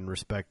knew and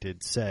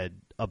respected said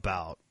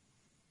about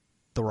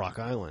the Rock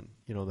Island,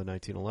 the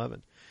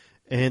 1911.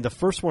 And the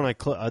first one I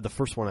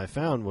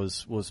found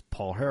was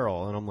Paul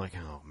Harrell, and I'm like,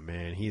 oh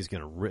man, he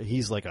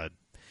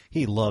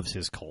loves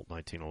his Colt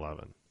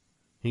 1911.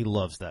 He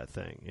loves that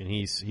thing, and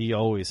he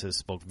always has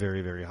spoke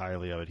very, very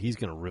highly of it. He's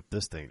going to rip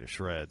this thing to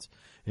shreds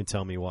and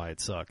tell me why it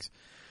sucks.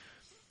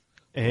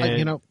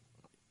 And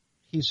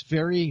he's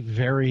very,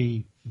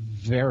 very,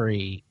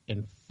 very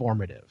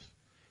informative.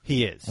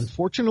 He is.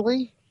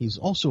 Unfortunately, he's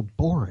also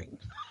boring.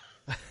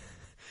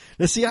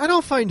 Now, see, I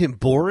don't find him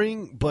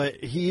boring,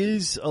 but he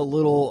is a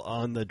little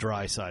on the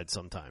dry side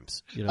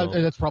sometimes. You know,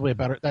 That's probably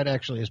that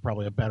actually is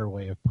probably a better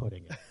way of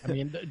putting it. I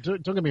mean,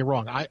 don't get me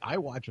wrong. I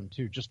watch him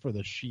too, just for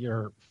the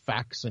sheer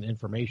facts and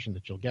information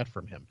that you'll get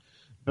from him.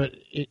 But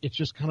it's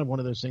just kind of one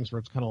of those things where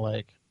it's kind of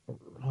like,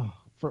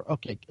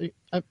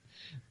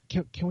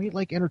 can we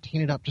like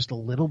entertain it up just a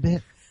little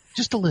bit?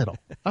 Just a little.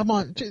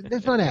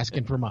 It's not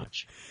asking for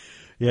much.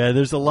 Yeah,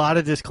 there's a lot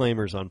of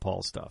disclaimers on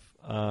Paul's stuff.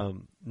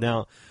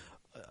 Now,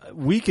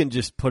 we can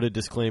just put a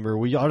disclaimer.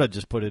 We ought to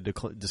just put a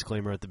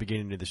disclaimer at the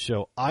beginning of the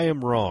show. I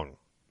am wrong.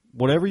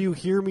 Whatever you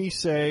hear me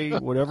say,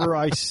 whatever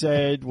I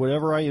said,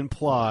 whatever I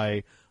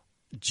imply,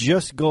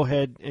 just go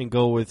ahead and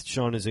go with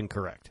Sean is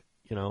incorrect.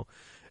 You know,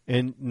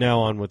 and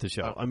now on with the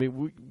show. I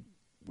mean,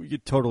 we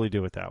could totally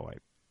do it that way.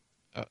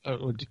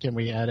 Can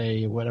we add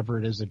a whatever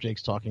it is that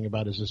Jake's talking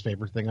about is his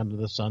favorite thing under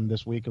the sun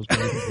this week? Is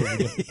going to be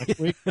completely different next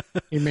week.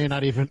 He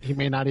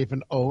may not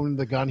even own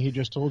the gun he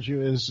just told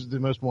you is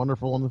the most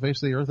wonderful on the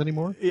face of the earth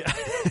anymore. Yeah,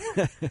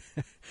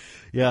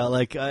 yeah.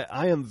 Like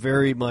I am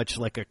very much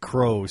like a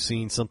crow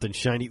seeing something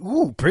shiny.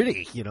 Ooh,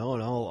 pretty, you know,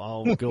 and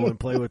I'll go and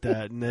play with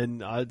that, and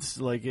then it's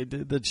like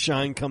the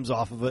shine comes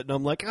off of it, and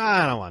I'm like,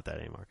 I don't want that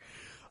anymore.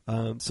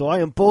 So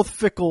I am both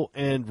fickle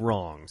and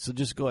wrong. So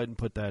just go ahead and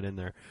put that in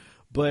there.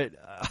 But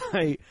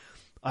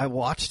I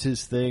watched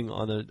his thing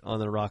on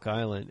the Rock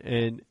Island,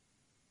 and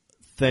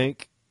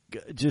thank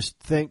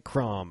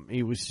Crom.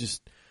 He was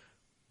just,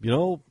 you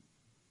know,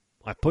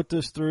 I put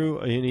this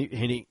through,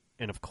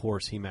 and of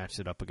course he matched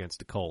it up against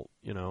the Colt,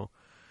 you know,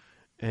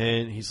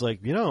 and he's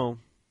like, you know,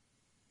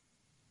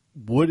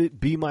 would it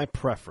be my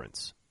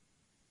preference?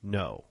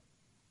 No,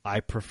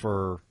 I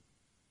prefer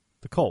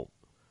the Colt.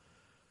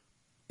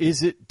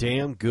 Is it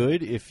damn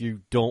good if you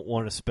don't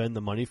want to spend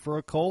the money for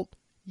a Colt?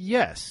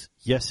 Yes,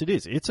 it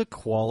is. It's a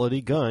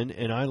quality gun,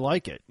 and I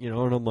like it, you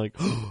know. And I'm like,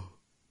 oh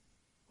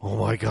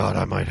my God,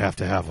 I might have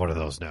to have one of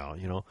those now,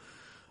 you know.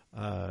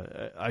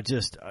 I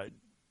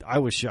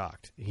was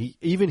shocked. He,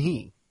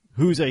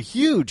 who's a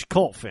huge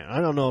Colt fan.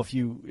 I don't know if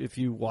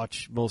you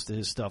watch most of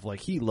his stuff.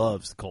 Like, he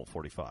loves the Colt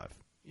 45.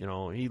 You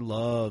know, he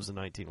loves the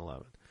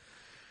 1911,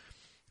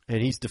 and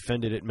he's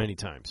defended it many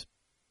times.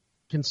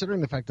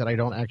 Considering the fact that I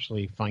don't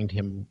actually find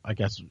him, I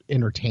guess,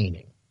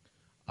 entertaining.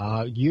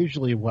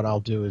 Usually what I'll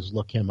do is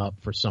look him up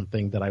for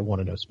something that I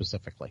want to know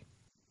specifically.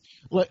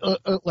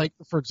 Like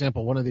for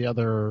example, one of the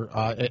other,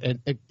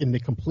 in the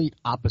complete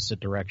opposite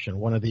direction,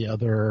 one of the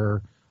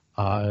other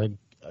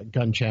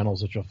gun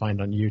channels that you'll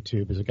find on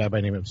YouTube is a guy by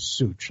the name of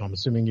Such. I'm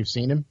assuming you've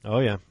seen him? Oh,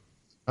 yeah.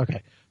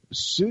 Okay.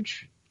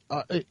 Such,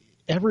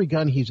 every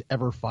gun he's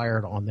ever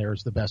fired on there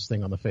is the best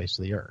thing on the face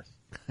of the earth.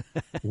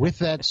 With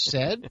that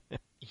said,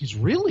 he's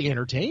really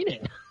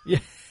entertaining. Yeah.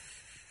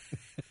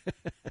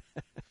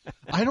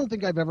 I don't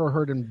think I've ever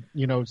heard him,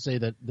 you know, say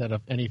that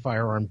if any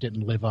firearm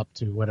didn't live up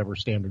to whatever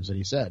standards that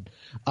he said,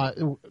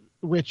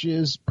 which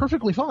is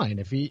perfectly fine.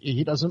 If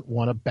he doesn't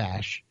want to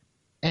bash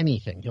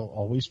anything, he'll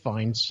always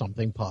find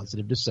something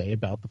positive to say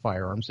about the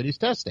firearms that he's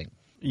testing.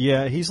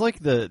 Yeah, he's like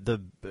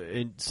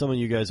and some of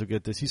you guys will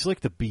get this. He's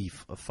like the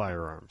Beef of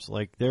firearms.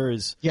 Like, there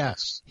is,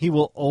 yes, he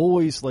will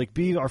always, like,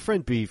 Beef, our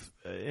friend Beef,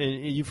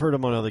 and you've heard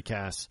him on other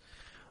casts.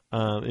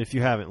 If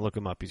you haven't, look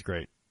him up. He's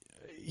great.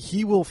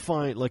 He will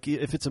find, like,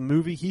 if it's a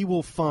movie, he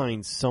will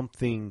find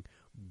something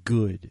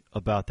good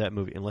about that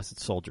movie, unless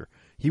it's Soldier.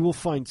 He will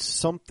find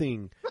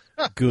something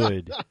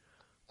good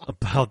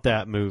about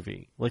that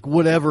movie. Like,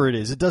 whatever it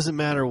is. It doesn't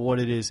matter what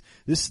it is.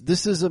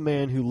 This is a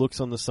man who looks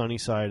on the sunny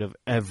side of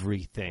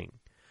everything.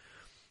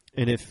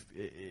 And if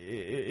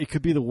it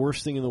could be the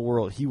worst thing in the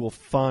world, he will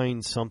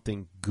find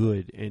something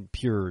good and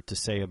pure to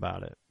say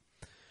about it.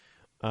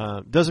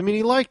 Doesn't mean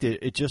he liked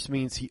it. It just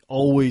means he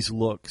always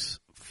looks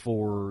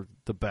for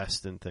the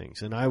best in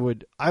things, and I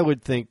would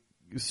think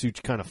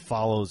Such kind of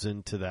follows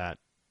into that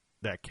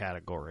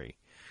category.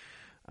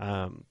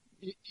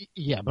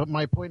 Yeah, but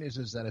my point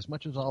is that as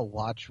much as I'll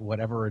watch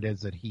whatever it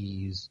is that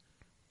he's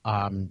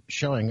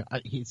showing,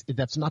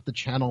 that's not the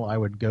channel I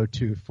would go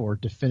to for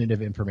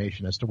definitive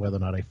information as to whether or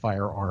not a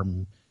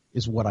firearm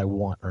is what I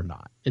want or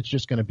not. It's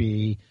just going to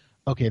be,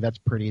 okay, that's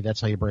pretty.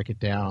 That's how you break it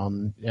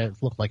down. It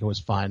looked like it was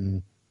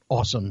fun.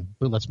 Awesome.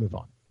 But let's move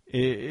on.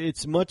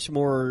 It's much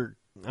more,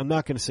 I'm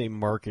not going to say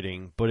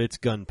marketing, but it's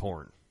gun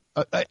porn.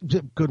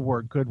 Good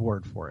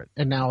word for it.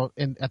 And now,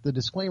 at the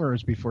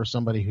disclaimers, before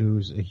somebody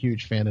who's a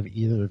huge fan of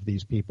either of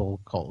these people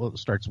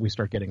we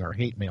start getting our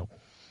hate mail.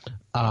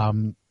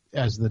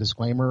 As the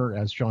disclaimer,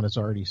 as Sean has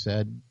already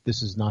said,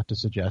 this is not to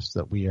suggest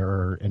that we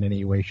are in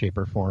any way, shape,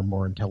 or form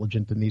more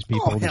intelligent than these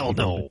people. Oh, hell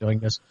no. Been doing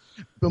this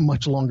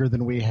much longer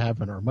than we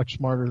have and are much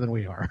smarter than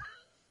we are.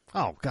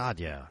 Oh, God,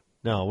 yeah.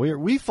 No,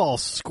 we fall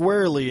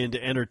squarely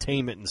into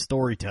entertainment and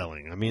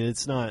storytelling. I mean,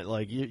 it's not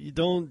like you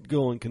don't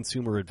go on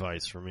consumer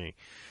advice for me.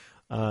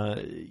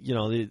 You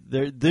know,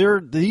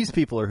 these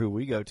people are who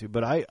we go to.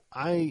 But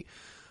I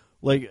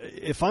like,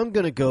 if I'm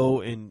gonna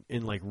go and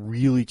like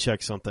really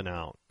check something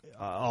out,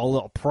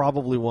 I'll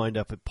probably wind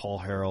up at Paul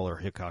Harrell or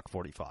Hickok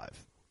 45.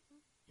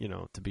 You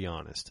know, to be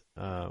honest,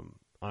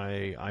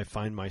 I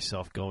find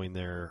myself going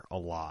there a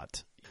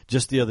lot.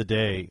 just the other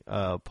day,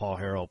 Paul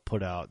Harrell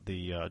put out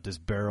the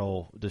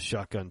does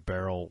shotgun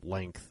barrel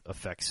length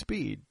affect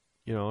speed?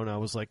 You know, and I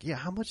was like, yeah,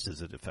 how much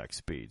does it affect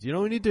speed? You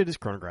know, and he did his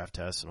chronograph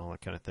tests and all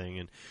that kind of thing.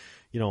 And,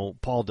 you know,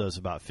 Paul does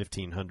about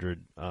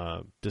 1,500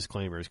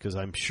 disclaimers because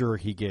I'm sure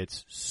he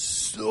gets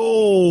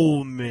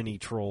so many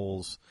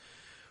trolls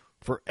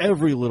for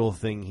every little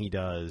thing he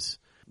does.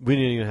 We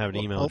didn't even have an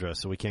email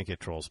address, so we can't get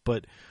trolls.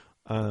 But,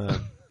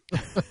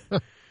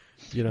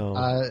 you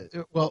know.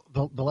 Well,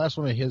 the last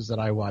one of his that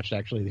I watched,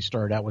 actually, they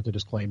started out with the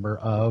disclaimer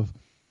of,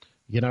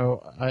 you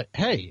know,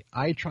 hey,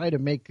 I try to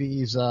make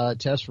these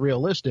tests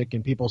realistic,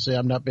 and people say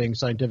I'm not being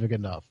scientific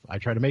enough. I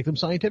try to make them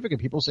scientific, and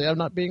people say I'm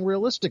not being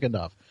realistic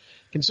enough.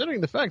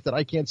 Considering the fact that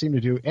I can't seem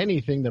to do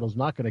anything that is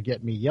not going to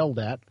get me yelled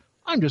at,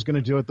 I'm just going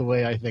to do it the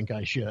way I think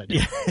I should.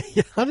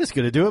 Yeah, I'm just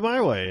going to do it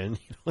my way, and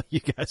you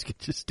guys can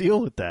just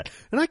deal with that.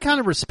 And I kind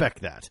of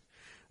respect that,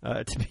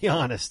 to be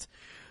honest.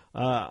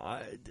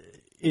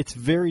 It's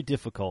very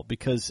difficult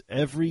because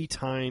every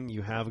time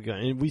you have a gun,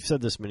 and we've said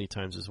this many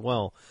times as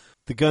well,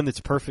 the gun that's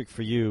perfect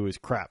for you is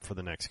crap for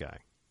the next guy.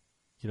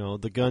 You know,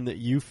 the gun that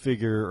you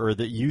figure or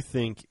that you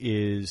think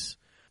is,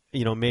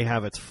 you know, may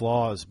have its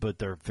flaws, but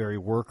they're very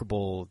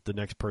workable, the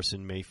next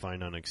person may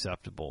find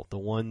unacceptable. The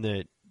one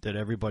that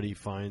everybody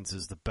finds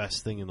is the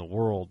best thing in the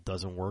world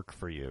doesn't work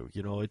for you.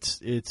 You know,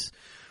 it's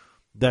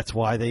that's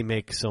why they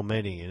make so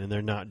many, and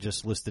they're not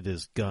just listed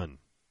as gun.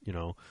 You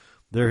know,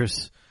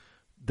 there's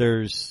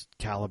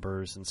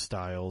calibers and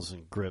styles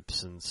and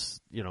grips and,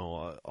 you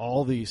know,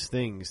 all these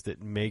things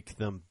that make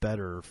them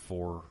better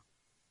for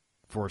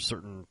a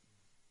certain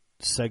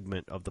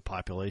segment of the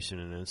population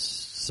and a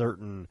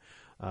certain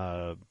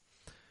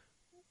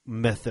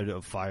method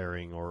of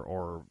firing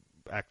or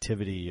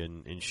activity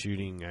and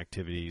shooting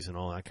activities and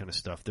all that kind of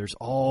stuff. There's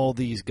all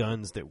these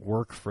guns that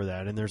work for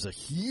that, and there's a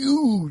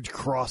huge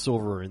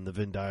crossover in the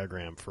Venn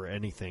diagram for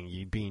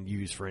anything being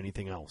used for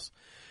anything else.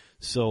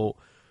 So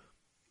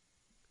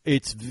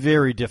it's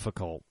very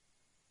difficult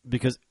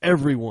because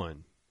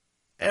everyone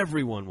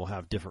will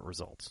have different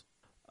results.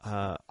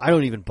 I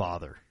don't even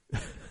bother.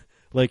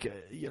 Like,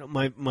 you know,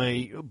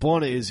 my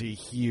Buona is a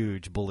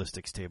huge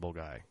ballistics table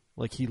guy.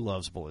 Like, he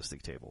loves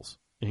ballistic tables,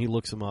 and he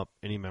looks them up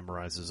and he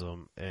memorizes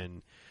them,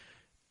 and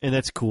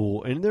that's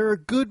cool. And they're a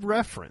good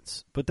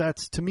reference, but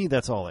to me,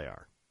 that's all they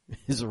are,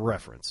 is a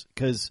reference.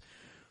 Because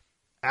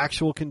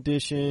actual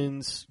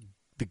conditions,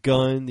 the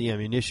gun, the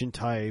ammunition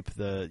type,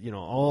 you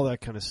know, all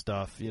that kind of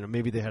stuff. You know,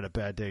 maybe they had a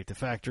bad day at the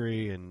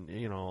factory, and,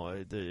 you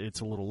know, it's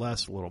a little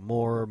less, a little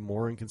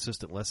more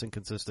inconsistent, less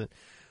inconsistent.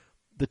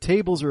 The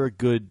tables are a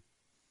good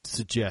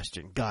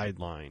suggestion,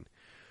 guideline,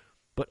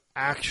 but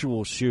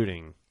actual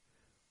shooting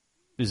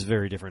is a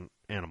very different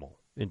animal,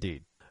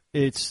 indeed.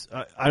 It's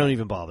I don't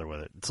even bother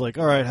with it. It's like,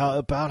 all right,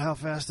 how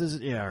fast is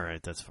it? Yeah, all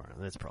right, that's fine.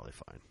 That's probably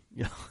fine.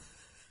 You know.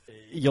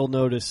 You'll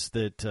notice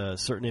that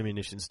certain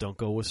ammunitions don't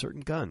go with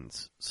certain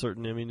guns.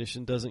 Certain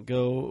ammunition doesn't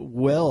go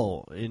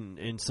well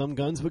in some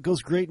guns, but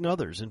goes great in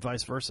others, and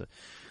vice versa.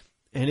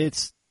 And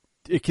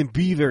it can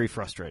be very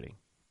frustrating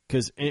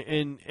because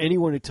and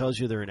anyone who tells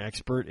you they're an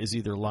expert is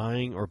either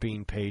lying or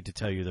being paid to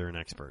tell you they're an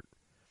expert.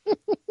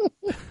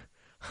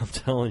 I'm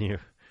telling you,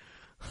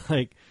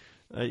 like,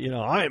 you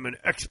know, I am an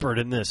expert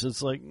in this.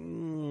 It's like,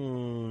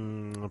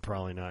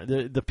 probably not.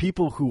 The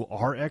people who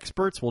are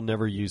experts will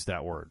never use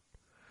that word.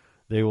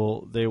 They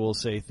will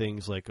say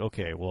things like,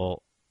 okay,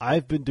 well,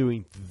 I've been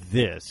doing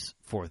this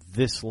for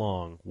this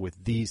long with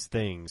these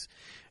things,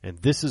 and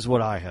this is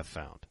what I have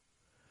found.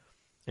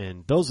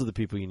 And those are the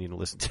people you need to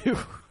listen to,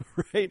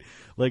 right?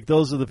 Like,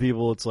 those are the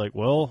people, it's like,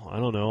 well, I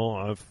don't know,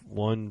 I've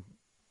won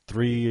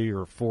 3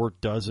 or 4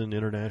 dozen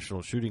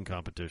international shooting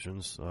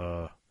competitions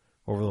over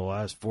the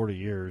last 40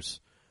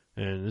 years,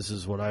 and this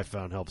is what I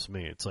found helps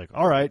me. It's like,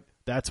 all right,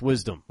 that's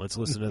wisdom. Let's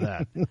listen to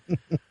that.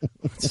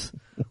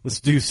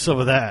 let's do some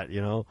of that,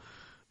 you know.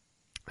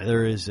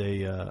 There is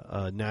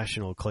a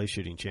national clay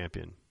shooting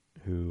champion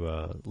who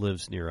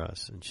lives near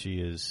us, and she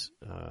is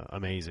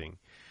amazing.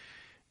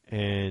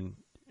 And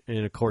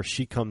of course,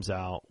 she comes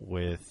out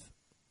with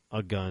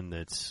a gun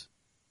that's,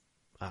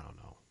 I don't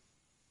know,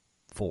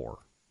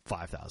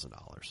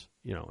 $5,000,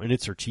 you know, and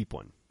it's her cheap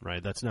one,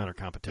 right? That's not her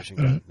competition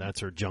gun. That's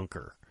her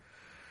junker.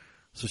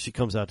 So she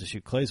comes out to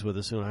shoot clays with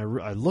us, and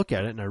I look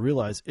at it, and I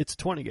realize it's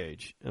 20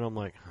 gauge. And I'm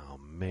like, oh,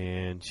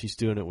 man, she's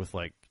doing it with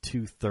like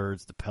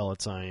 2/3 the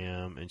pellets I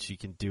am, and she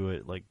can do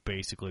it like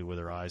basically with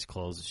her eyes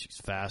closed. She's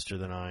faster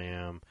than I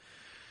am.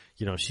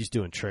 You know, she's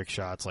doing trick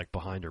shots like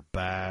behind her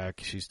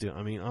back.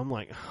 I'm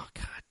like, oh,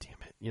 God damn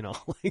it. You know,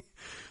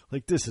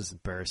 like this is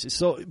embarrassing.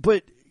 So,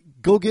 but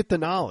go get the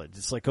knowledge.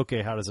 It's like,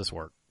 okay, how does this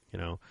work? You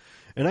know,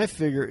 and I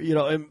figure, you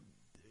know, and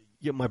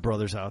my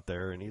brother's out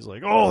there, and he's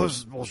like, oh, this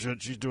is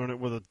bullshit. She's doing it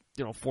with a,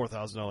 you know,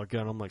 $4,000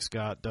 gun. I'm like,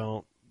 Scott,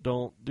 don't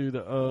do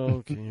that. Oh,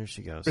 okay, here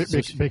she goes.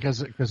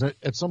 Because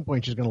at some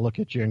point she's going to look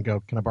at you and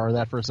go, can I borrow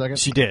that for a second?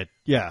 She did.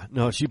 Yeah.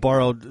 No, she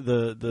borrowed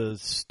the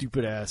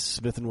stupid ass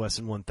Smith &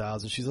 Wesson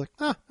 1000. She's like,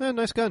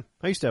 nice gun.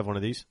 I used to have one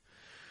of these.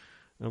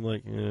 And I'm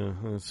like,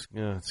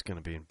 it's going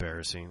to be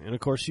embarrassing. And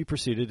of course she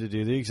proceeded to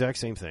do the exact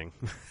same thing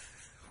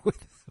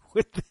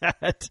with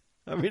that.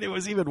 I mean, it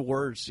was even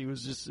worse.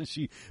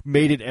 She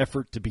made an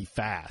effort to be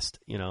fast,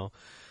 And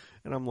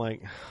I'm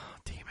like, oh,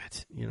 damn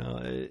it.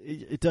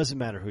 It doesn't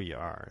matter who you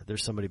are.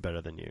 There's somebody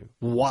better than you.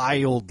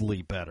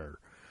 Wildly better.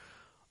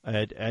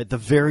 At the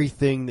very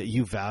thing that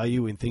you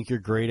value and think you're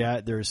great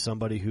at, there is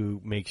somebody who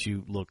makes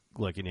you look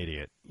like an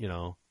idiot,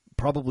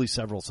 Probably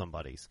several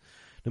somebodies,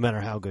 no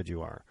matter how good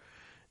you are.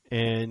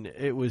 And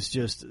it was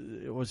just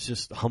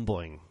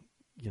humbling,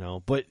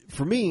 But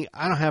for me,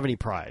 I don't have any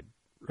pride,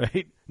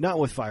 right? Not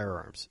with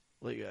firearms.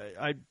 Like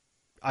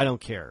I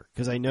don't care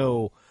because I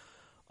know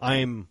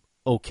I'm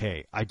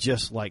okay. I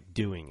just like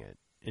doing it.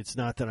 It's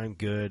not that I'm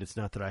good. It's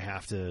not that I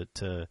have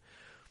to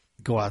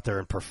go out there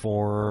and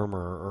perform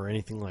or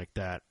anything like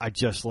that. I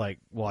just like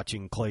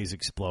watching clays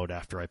explode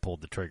after I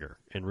pulled the trigger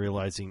and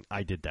realizing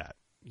I did that.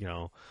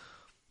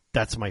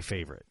 That's my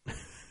favorite.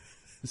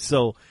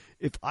 So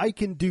if I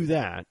can do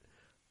that,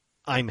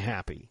 I'm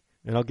happy.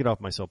 And I'll get off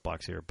my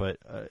soapbox here, but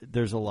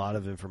there's a lot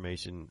of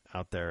information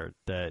out there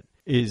that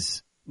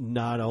is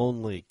not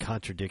only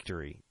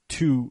contradictory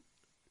to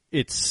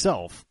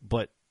itself,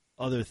 but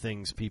other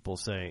things people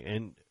say.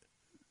 And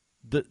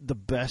the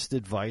best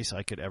advice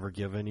I could ever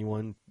give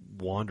anyone,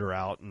 wander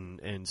out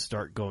and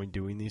start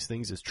doing these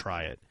things, is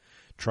try it.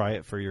 Try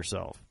it for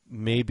yourself.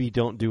 Maybe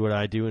don't do what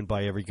I do and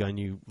buy every gun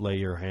you lay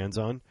your hands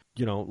on.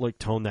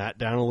 Tone that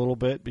down a little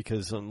bit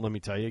because let me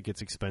tell you, it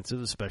gets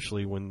expensive,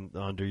 especially when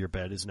under your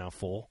bed is now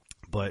full.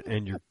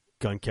 And your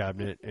gun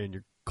cabinet and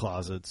your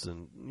closets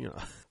and,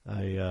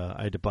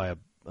 I had to buy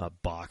a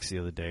box the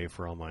other day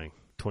for all my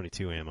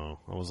 22 ammo.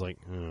 I was like,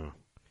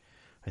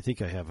 I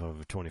think I have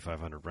over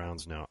 2,500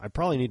 rounds now. I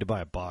probably need to buy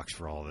a box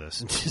for all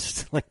this and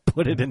just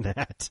put it in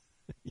that.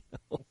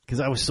 Because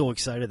I was so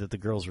excited that the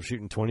girls were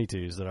shooting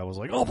 22s that I was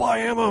like, I'll buy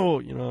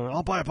ammo.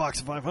 I'll buy a box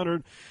of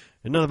 500,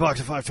 another box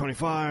of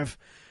 525.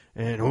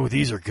 And,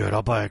 these are good.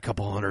 I'll buy a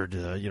couple hundred,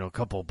 a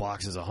couple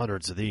boxes of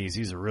hundreds of these.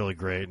 These are really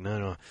great. And I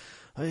know,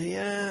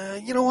 yeah,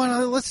 you know what?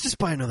 Let's just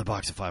buy another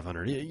box of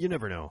 500. You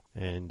never know.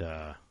 And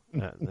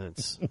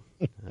that's,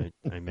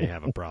 I may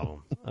have a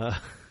problem.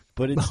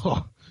 But it's.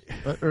 No.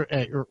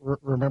 Hey,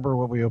 remember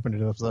what we opened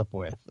this up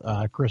with.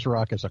 Chris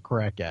Rock is a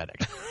crack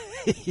addict.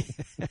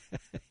 Yeah,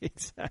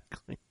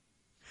 exactly.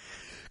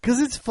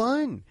 Because it's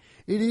fun.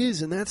 It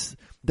is. And that's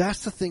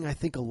the thing I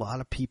think a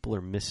lot of people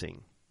are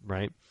missing,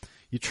 right?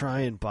 You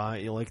try and buy,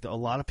 a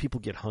lot of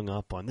people get hung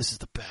up on, this is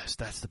the best,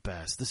 that's the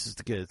best, this is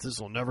the good, this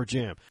will never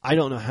jam. I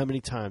don't know how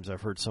many times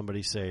I've heard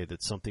somebody say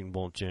that something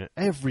won't jam.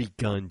 Every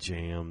gun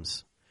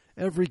jams.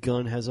 Every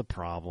gun has a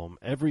problem.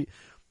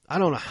 I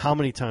don't know how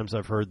many times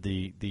I've heard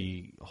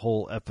the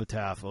whole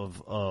epitaph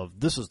of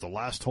this is the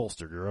last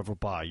holster you'll ever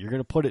buy. You're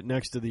going to put it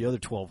next to the other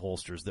 12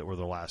 holsters that were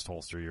the last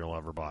holster you'll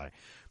ever buy.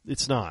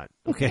 It's not,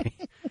 okay?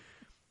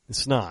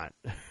 It's not.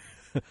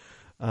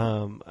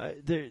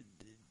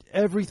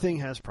 Everything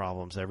has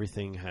problems.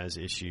 Everything has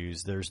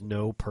issues. There's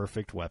no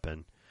perfect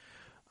weapon.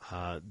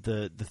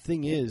 The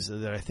thing is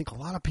that I think a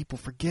lot of people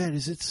forget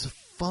is it's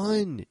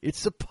fun. It's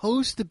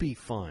supposed to be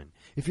fun.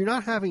 If you're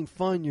not having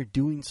fun, you're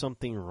doing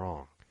something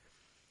wrong.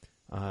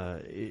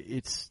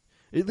 It's,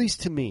 at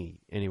least to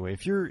me anyway,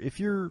 if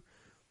you're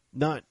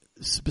not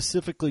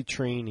specifically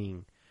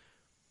training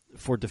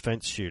for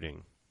defense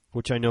shooting,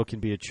 which I know can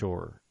be a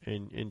chore,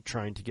 and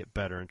trying to get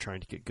better and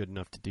trying to get good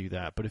enough to do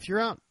that. But if you're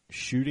out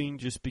shooting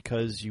just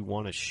because you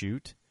want to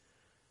shoot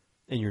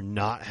and you're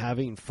not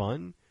having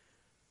fun,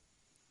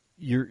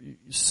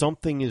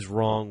 something is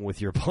wrong with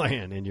your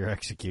plan and your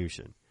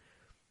execution.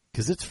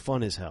 Because it's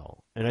fun as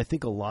hell. And I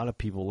think a lot of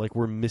people,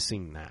 we're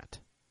missing that.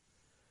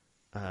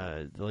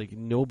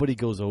 Nobody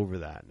goes over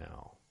that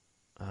now.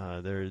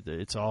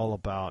 It's all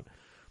about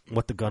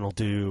what the gun will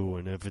do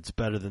and if it's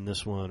better than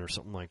this one or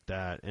something like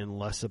that, and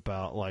less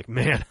about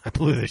man, I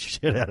blew the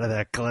shit out of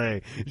that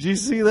clay. Did you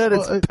see that?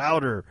 Well, it's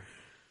powder.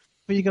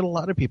 But you get a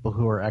lot of people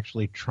who are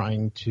actually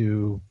trying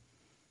to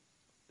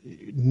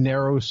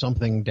narrow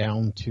something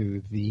down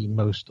to the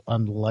most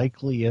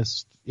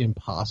unlikeliest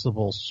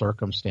impossible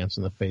circumstance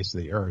in the face of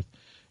the earth.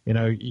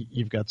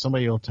 You've got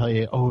somebody who'll tell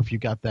you, oh, if you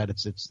got that,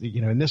 it's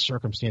in this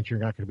circumstance, you're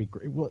not going to be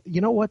great. Well, you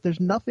know what? There's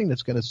nothing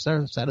that's going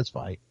to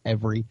satisfy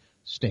every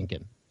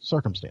stinking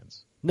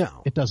circumstance.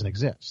 No. It doesn't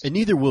exist. And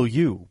neither will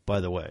you, by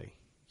the way.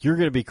 You're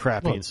going to be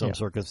crappy in some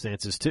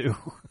circumstances, too.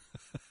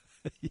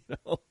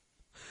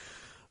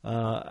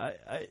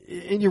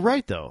 And you're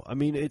right, though. I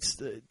mean, it's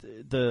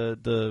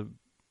the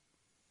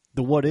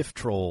what-if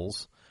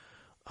trolls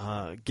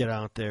get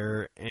out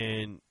there,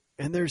 and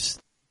there's...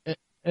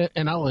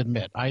 And I'll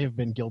admit, I have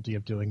been guilty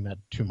of doing that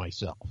to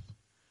myself.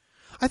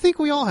 I think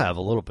we all have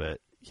a little bit,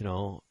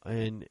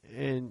 and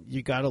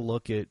you got to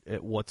look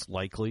at what's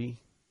likely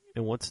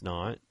and what's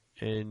not,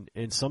 and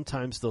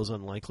sometimes those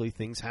unlikely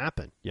things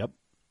happen. Yep,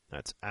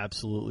 that's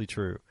absolutely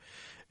true.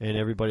 And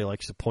everybody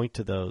likes to point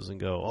to those and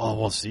go, oh,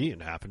 well, see,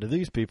 it happened to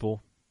these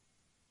people.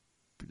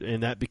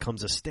 And that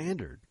becomes a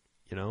standard,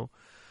 more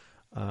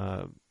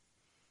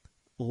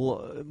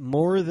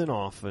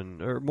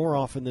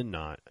often than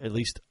not, at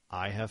least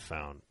I have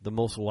found, the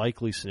most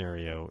likely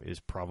scenario is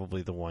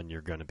probably the one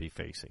you're going to be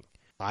facing.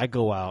 I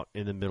go out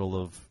in the middle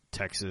of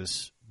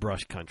Texas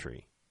brush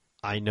country.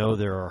 I know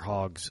there are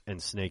hogs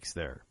and snakes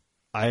there.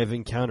 I have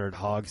encountered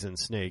hogs and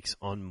snakes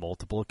on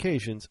multiple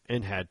occasions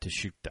and had to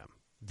shoot them.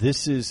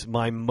 This is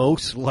my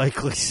most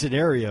likely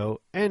scenario,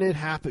 and it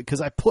happened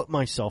because I put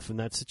myself in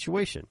that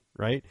situation,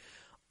 right?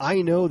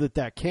 I know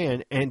that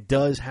can and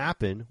does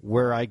happen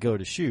where I go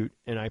to shoot,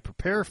 and I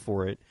prepare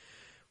for it,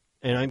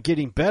 and I'm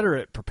getting better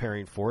at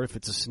preparing for it. If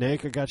it's a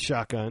snake, I got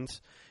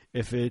shotguns.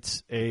 If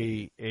it's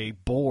a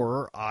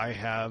boar, I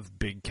have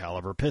big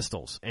caliber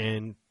pistols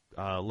and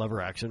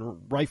lever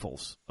action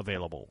rifles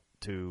available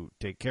to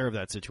take care of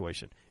that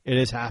situation. It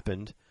has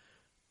happened.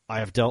 I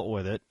have dealt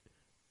with it,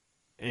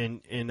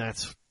 and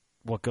that's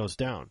what goes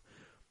down.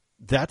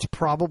 That's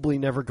probably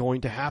never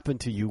going to happen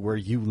to you where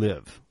you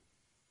live.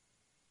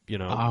 You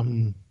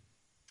know,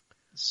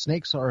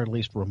 snakes are at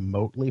least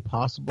remotely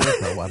possible,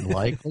 though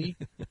unlikely.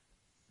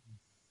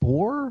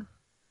 Boar?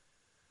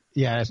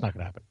 Yeah, that's not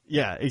going to happen.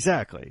 Yeah,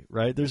 exactly.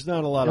 Right? There's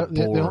not a lot of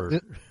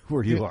boar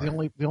where you are.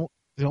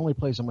 The only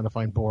place I'm going to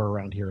find boar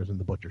around here is in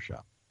the butcher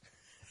shop.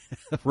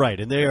 Right,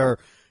 and they are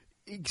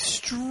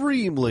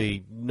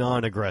extremely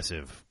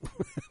non-aggressive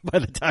by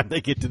the time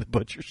they get to the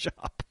butcher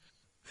shop.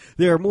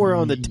 They are more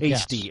on the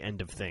tasty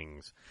end of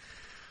things.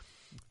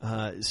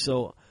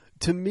 So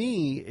to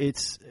me,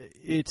 it's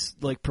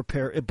like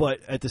prepare, but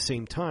at the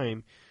same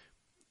time,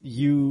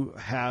 you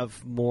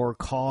have more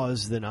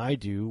cause than I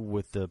do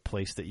with the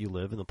place that you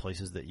live and the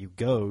places that you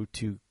go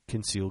to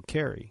concealed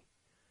carry.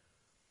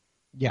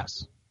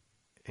 Yes.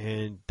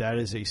 And that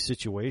is a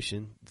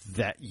situation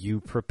that you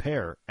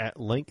prepare at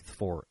length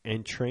for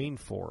and train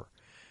for.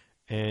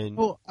 And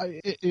well,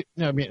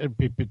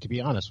 to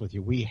be honest with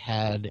you, we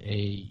had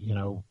they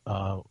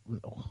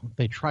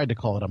tried to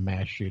call it a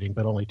mass shooting,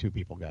 but only 2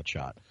 people got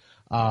shot.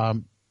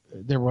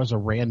 There was a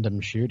random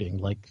shooting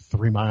like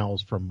 3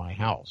 miles from my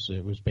house.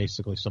 It was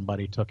basically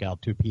somebody took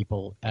out 2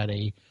 people at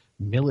a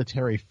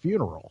military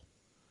funeral.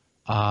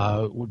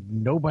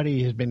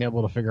 Nobody has been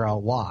able to figure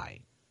out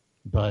why,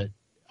 but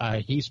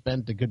he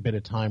spent a good bit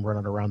of time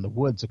running around the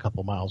woods a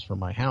couple miles from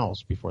my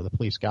house before the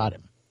police got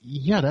him.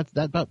 Yeah,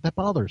 that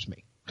bothers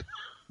me.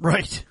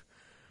 Right.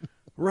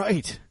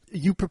 Right.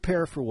 You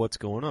prepare for what's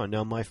going on.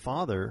 Now, my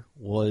father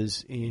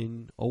was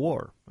in a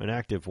war, an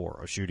active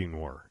war, a shooting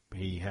war.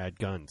 He had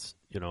guns,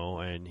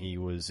 and he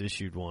was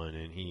issued one,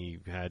 and he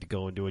had to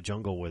go into a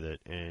jungle with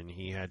it, and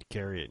he had to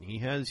carry it, and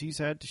he's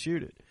had to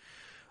shoot it.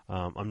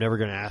 I'm never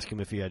going to ask him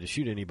if he had to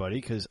shoot anybody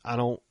because I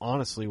don't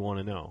honestly want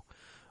to know.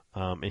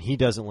 And he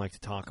doesn't like to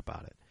talk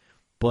about it.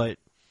 But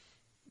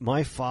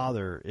my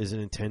father is an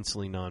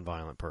intensely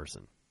nonviolent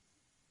person.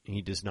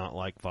 He does not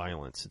like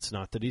violence. It's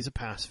not that he's a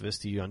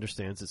pacifist. He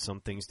understands that some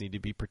things need to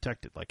be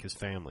protected, like his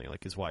family,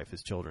 like his wife,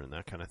 his children,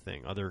 that kind of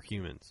thing, other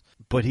humans.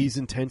 But he's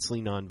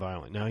intensely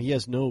nonviolent. Now, he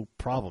has no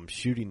problem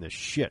shooting the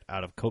shit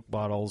out of Coke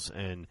bottles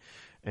and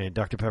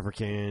Dr. Pepper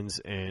cans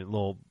and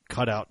little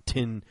cutout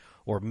tin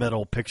or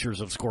metal pictures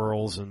of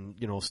squirrels and,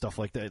 stuff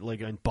like that,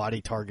 like and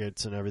body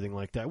targets and everything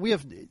like that. We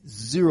have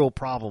zero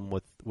problem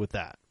with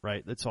that,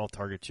 right? That's all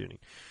target shooting.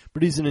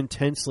 But he's an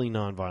intensely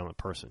nonviolent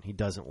person. He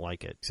doesn't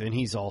like it. And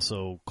he's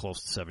also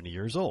close to 70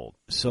 years old.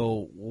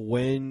 So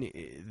when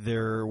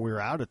we're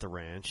out at the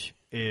ranch,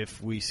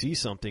 if we see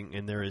something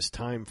and there is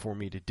time for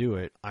me to do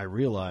it, I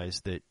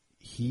realize that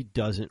he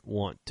doesn't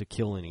want to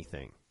kill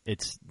anything.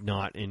 It's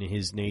not in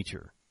his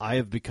nature. I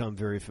have become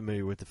very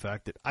familiar with the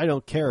fact that I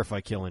don't care if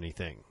I kill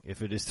anything.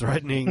 If it is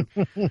threatening,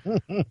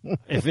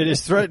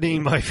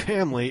 my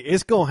family,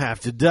 it's gonna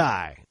have to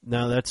die.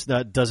 Now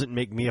doesn't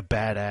make me a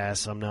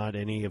badass. I'm not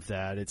any of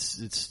that.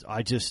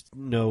 I just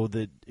know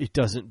that it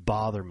doesn't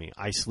bother me.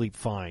 I sleep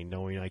fine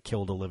knowing I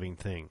killed a living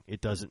thing.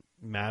 It doesn't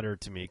matter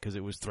to me because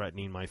it was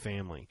threatening my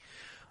family.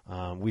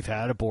 We've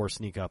had a boar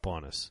sneak up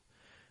on us.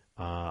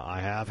 I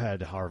have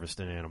had to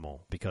harvest an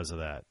animal because of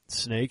that.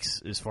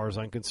 Snakes, as far as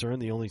I'm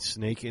concerned, the only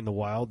snake in the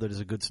wild that is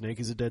a good snake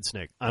is a dead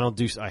snake.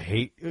 I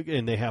hate,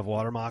 and they have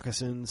water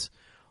moccasins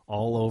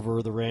all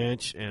over the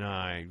ranch, and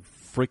I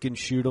freaking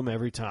shoot them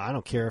every time. I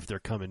don't care if they're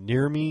coming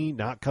near me,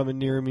 not coming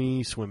near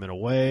me, swimming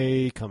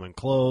away, coming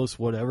close,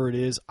 whatever it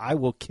is, I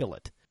will kill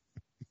it.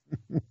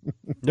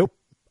 Nope.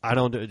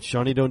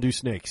 Shawnee don't do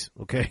snakes,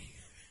 okay?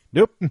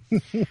 Nope.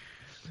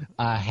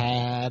 I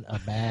had a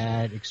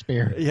bad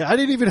experience. Yeah, I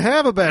didn't even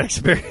have a bad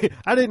experience.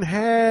 I didn't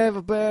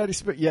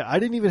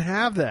even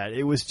have that.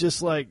 It was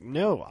just like,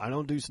 no, I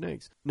don't do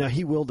snakes. Now,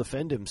 he will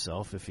defend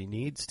himself if he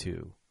needs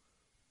to,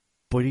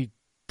 but he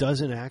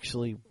doesn't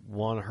actually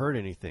want to hurt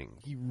anything.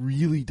 He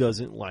really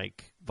doesn't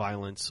like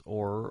violence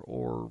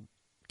or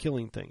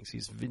killing things.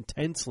 He's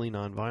intensely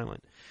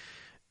nonviolent.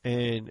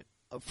 And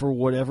for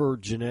whatever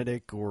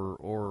genetic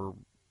or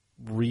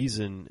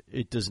reason,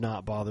 it does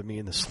not bother me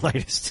in the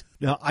slightest.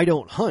 Now, I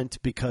don't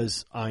hunt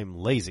because I'm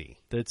lazy.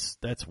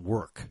 That's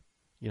work.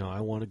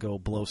 I want to go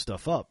blow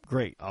stuff up.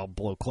 Great. I'll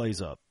blow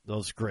clays up.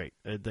 Those are great.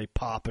 They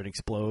pop and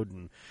explode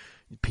and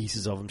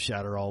pieces of them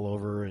shatter all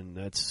over, and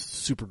that's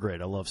super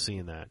great. I love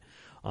seeing that.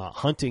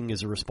 Hunting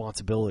is a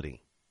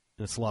responsibility.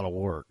 It's a lot of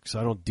work, so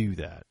I don't do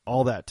that.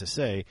 All that to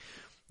say,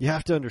 you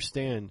have to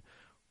understand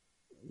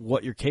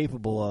what you're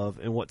capable of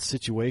and what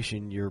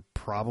situation you're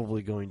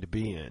probably going to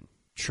be in.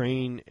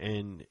 Train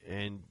and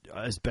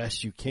as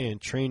best you can,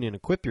 train and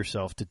equip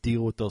yourself to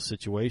deal with those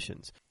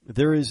situations.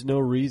 There is no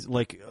reason,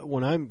 like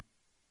when I'm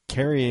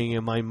carrying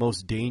in my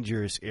most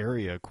dangerous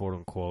area, quote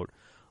unquote,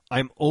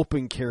 I'm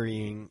open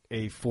carrying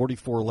a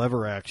 44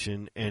 lever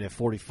action and a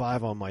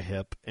 45 on my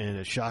hip and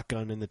a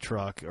shotgun in the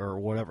truck or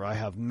whatever. I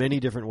have many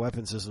different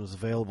weapon systems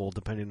available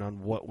depending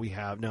on what we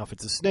have. Now, if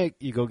it's a snake,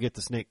 you go get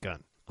the snake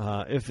gun.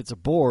 If it's a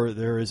boar,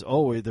 there's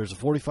a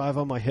 45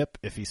 on my hip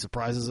if he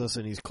surprises us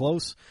and he's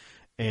close,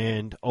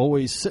 and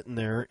always sitting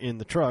there in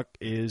the truck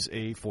is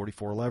a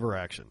 44 lever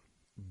action.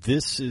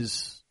 This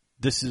is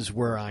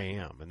where I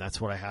am, and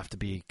that's what I have to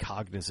be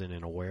cognizant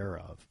and aware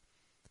of.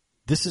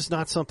 This is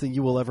not something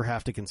you will ever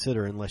have to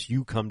consider unless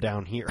you come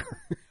down here.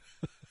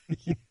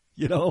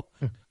 You know?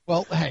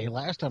 Well, hey,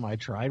 last time I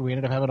tried, we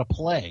ended up having a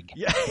plague.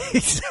 Yeah,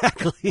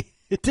 exactly.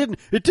 It didn't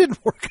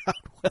work out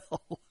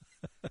well.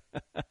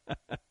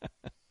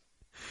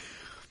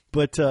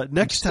 But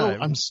next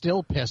time, I'm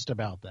still pissed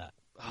about that.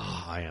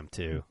 Oh, I am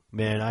too,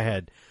 man. I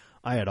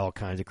had all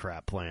kinds of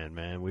crap planned,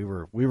 man. We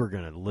were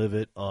going to live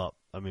it up.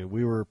 I mean,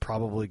 we were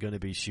probably going to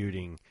be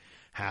shooting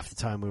half the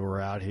time we were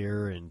out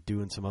here and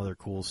doing some other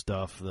cool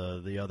stuff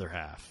the other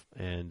half.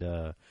 And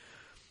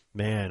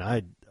man,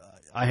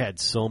 I had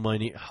so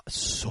many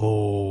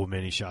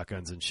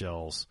shotguns and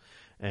shells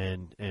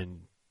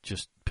and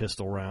just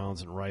pistol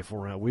rounds and rifle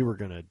rounds. We were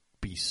going to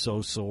be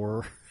so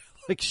sore.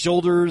 Like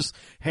shoulders,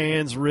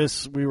 hands,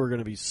 wrists, we were going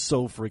to be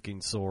so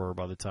freaking sore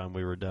by the time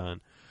we were done.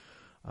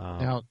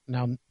 Now,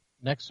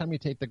 next time you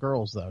take the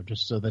girls, though,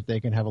 just so that they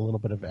can have a little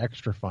bit of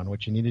extra fun,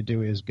 what you need to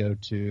do is go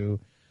to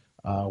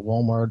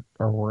Walmart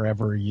or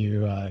wherever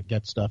you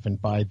get stuff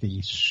and buy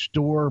the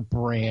store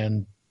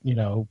brand,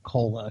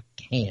 cola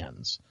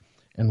cans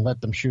and let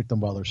them shoot them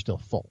while they're still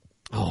full.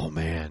 Oh,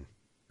 man.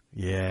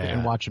 Yeah.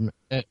 And watch them.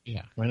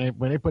 Yeah. When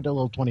they put a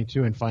little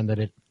 22 and find that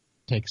it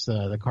takes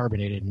the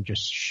carbonated and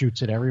just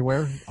shoots it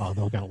everywhere, oh,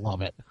 they're gonna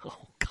love it. Oh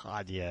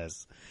God,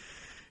 yes.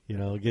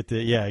 Get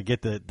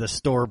the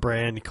store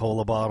brand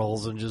cola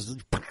bottles and just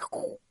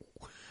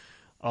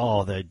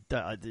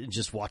they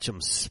just watch them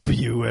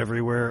spew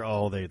everywhere.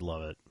 Oh, they'd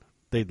love it.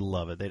 They'd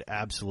love it. They'd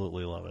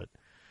absolutely love it.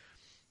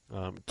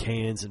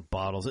 Cans and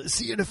bottles.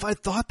 See, and if I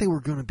thought they were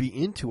going to be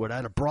into it,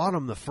 I'd have brought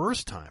them the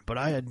first time. But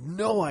I had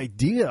no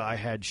idea I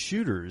had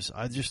shooters.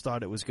 I just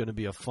thought it was going to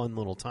be a fun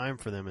little time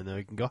for them, and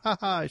they can go, "Ha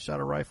ha! I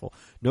shot a rifle."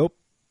 Nope.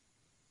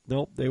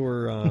 They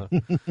were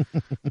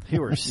they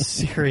were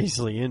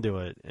seriously into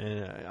it.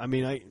 And I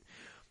mean,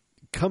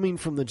 coming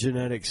from the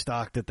genetic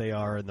stock that they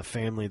are and the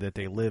family that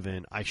they live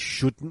in, I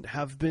shouldn't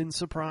have been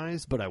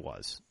surprised, but I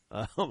was.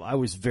 I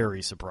was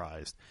very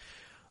surprised.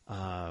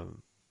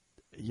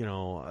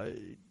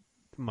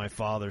 My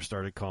father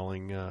started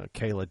calling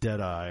Kayla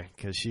Deadeye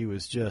because she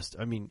was just,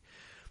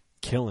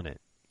 killing it.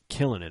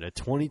 A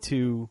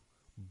 22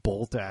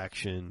 bolt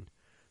action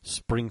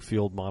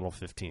Springfield Model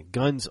 15.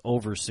 Gun's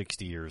over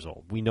 60 years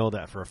old. We know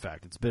that for a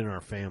fact. It's been in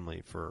our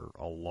family for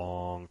a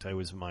long time. It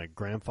was my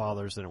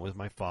grandfather's, and it was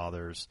my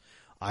father's.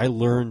 I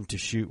learned to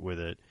shoot with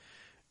it,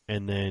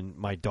 and then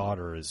my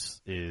daughter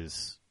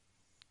is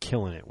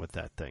killing it with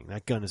that thing.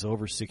 That gun is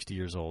over 60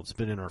 years old. It's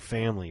been in our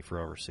family for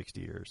over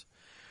 60 years.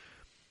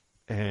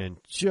 And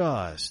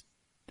just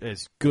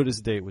as good as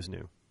the day it was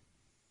new.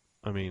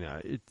 I mean,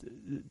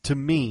 to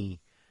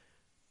me,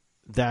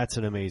 that's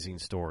an amazing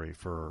story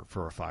for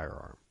a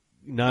firearm.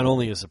 Not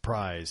only a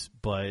surprise,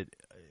 but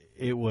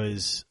it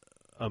was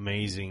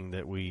amazing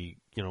that we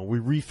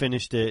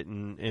refinished it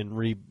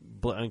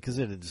because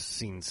it had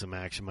seen some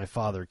action. My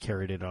father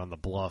carried it on the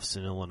bluffs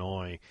in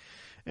Illinois.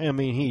 I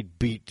mean, he'd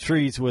beat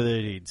trees with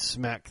it. He'd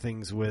smack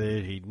things with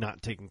it. He'd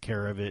not taken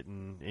care of it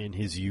in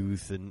his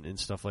youth and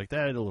stuff like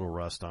that. It had a little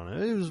rust on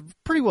it. It was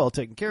pretty well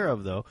taken care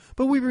of, though.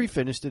 But we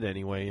refinished it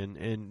anyway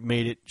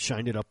and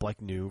shined it up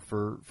like new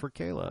for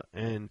Kayla.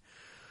 And,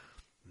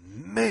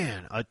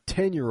 man, a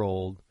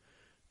 10-year-old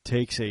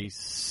takes a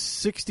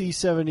 60,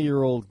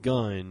 70-year-old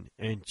gun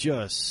and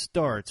just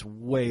starts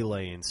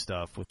waylaying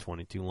stuff with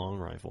 22 long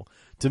rifle.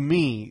 To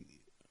me,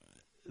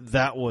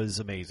 that was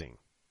amazing.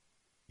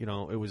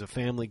 It was a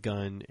family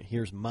gun.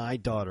 Here's my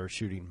daughter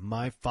shooting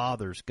my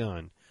father's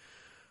gun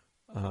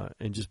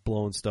and just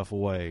blowing stuff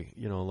away.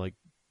 Like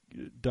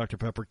Dr.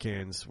 Pepper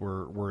cans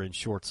were in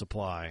short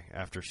supply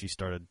after she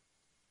started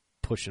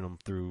pushing them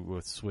through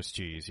with Swiss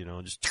cheese.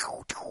 Just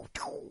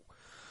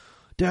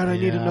Dad, I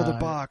need another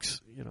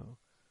box.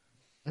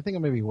 I think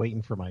I'm maybe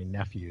waiting for my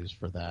nephews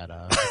for that.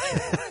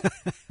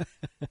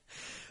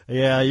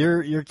 Yeah,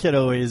 your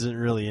kiddo isn't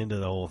really into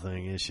the whole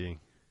thing, is she?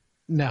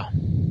 No.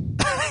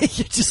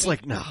 You're just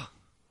like, no.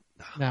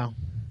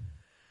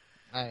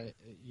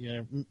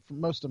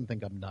 Most of them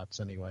think I'm nuts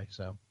anyway,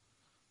 so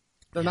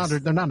they're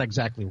not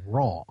exactly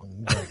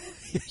wrong.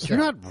 You're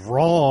not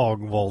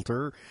wrong,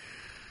 Walter.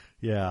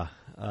 Yeah,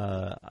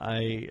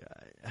 I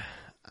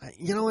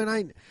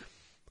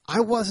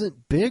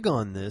wasn't big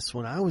on this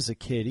when I was a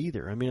kid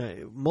either. I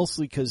mean,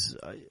 mostly because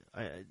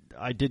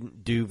I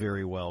didn't do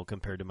very well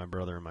compared to my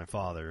brother and my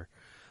father.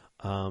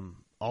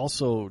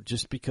 also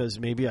just because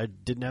maybe I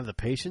didn't have the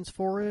patience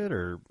for it,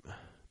 or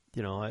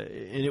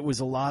and it was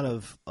a lot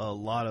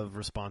of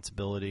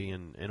responsibility,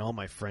 and all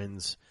my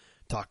friends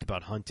talked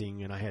about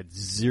hunting, and I had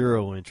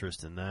zero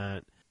interest in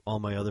that. All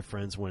my other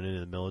friends went into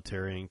the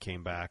military and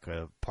came back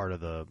part of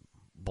the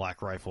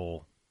Black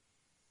Rifle,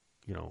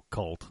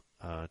 cult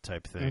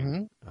type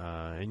thing.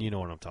 And you know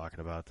what I'm talking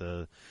about.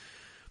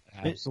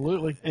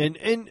 Absolutely.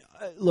 And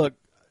look,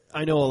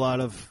 I know a lot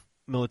of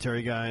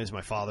military guys.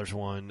 My father's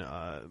one.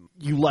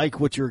 You like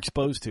what you're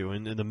exposed to,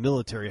 and the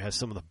military has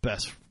some of the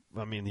best.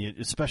 I mean,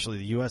 especially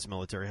the U.S.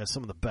 military has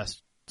some of the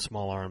best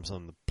small arms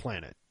on the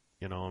planet.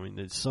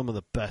 Some of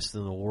the best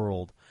in the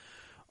world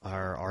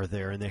are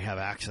there, and they have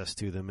access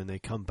to them, and they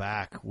come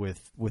back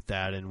with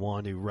that and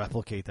want to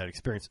replicate that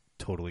experience.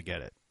 Totally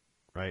get it,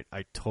 right?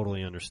 I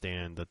totally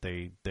understand that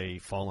they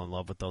fall in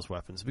love with those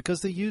weapons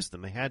because they used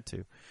them. They had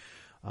to.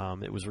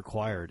 It was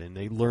required, and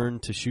they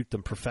learned to shoot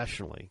them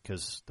professionally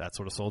because that's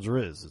what a soldier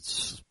is.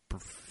 It's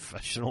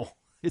professional.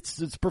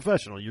 It's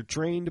professional. You're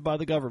trained by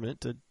the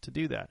government to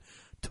do that.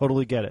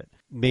 Totally get it.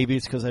 Maybe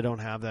it's because I don't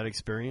have that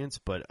experience,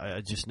 but I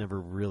just never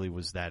really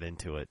was that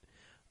into it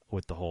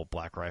with the whole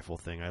Black Rifle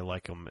thing. I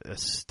like them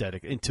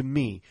aesthetic, and to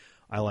me,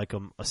 I like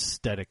them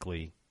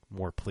aesthetically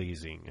more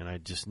pleasing, and I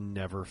just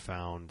never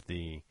found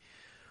the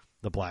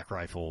Black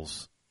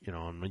Rifles.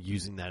 I'm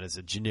using that as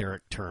a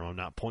generic term. I'm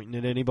not pointing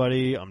at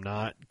anybody. I'm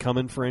not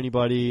coming for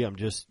anybody. I'm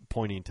just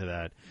pointing to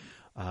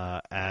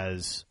that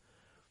as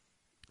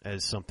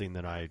something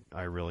that I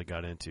really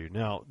got into.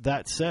 Now,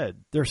 that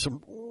said, there's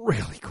some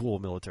really cool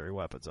military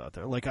weapons out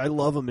there. Like, I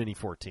love a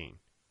Mini-14.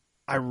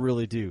 I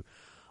really do.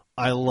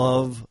 I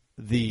love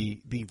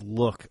the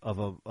look of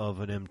an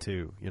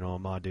M2, a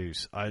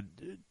Ma-Deuce.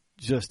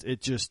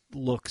 It just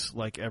looks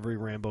like every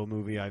Rambo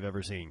movie I've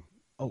ever seen.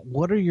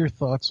 What are your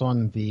thoughts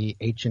on the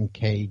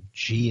H&K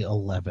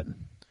G11?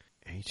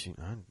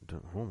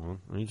 Hold on.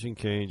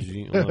 H&K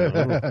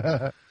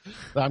G11.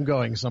 I'm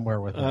going somewhere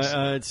with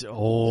this.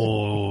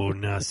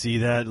 Now see,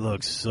 that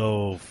looks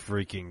so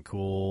freaking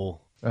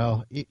cool.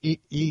 Well,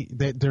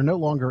 they're no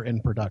longer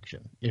in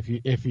production.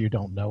 If you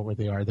don't know where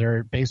they are,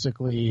 they're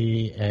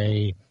basically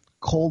a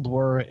Cold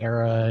War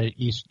era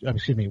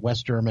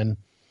West German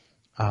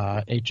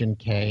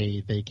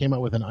H&K. They came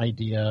up with an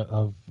idea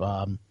of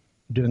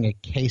doing a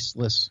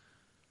caseless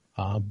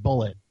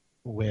bullet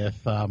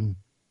with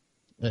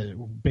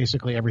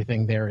basically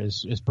everything there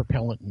is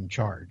propellant and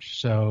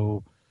charge.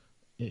 So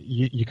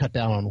you cut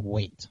down on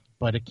weight.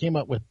 But it came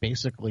up with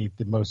basically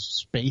the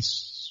most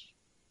SpaceX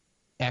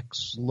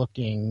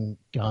looking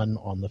gun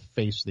on the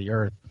face of the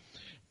earth.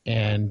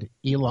 And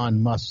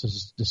Elon Musk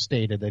has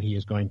stated that he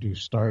is going to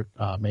start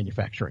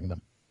manufacturing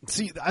them.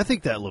 See, I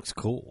think that looks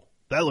cool.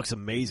 That looks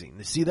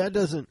amazing. See, that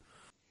doesn't...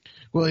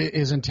 Well,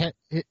 his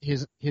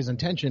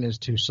intention is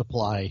to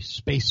supply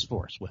Space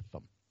Force with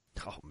them.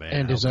 Oh man,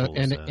 and his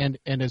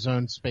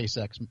own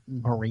SpaceX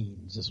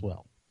Marines as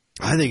well.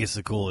 I think it's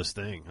the coolest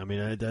thing. I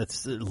mean,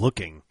 that's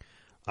looking.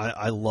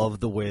 I love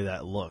the way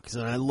that looks,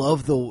 and I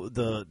love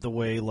the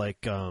way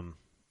like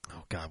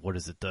what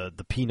is it?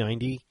 The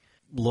P90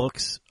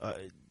 looks.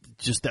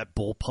 Just that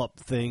bullpup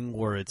thing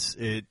where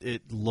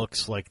it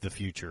looks like the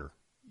future.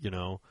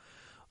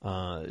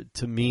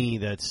 To me,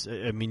 that's,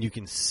 you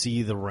can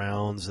see the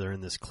rounds. They're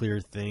in this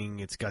clear thing.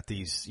 It's got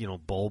these,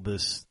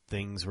 bulbous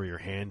things where your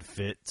hand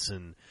fits,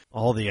 and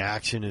all the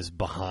action is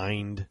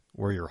behind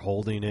where you're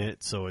holding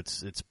it. So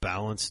it's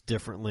balanced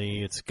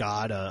differently. It's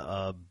got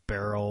a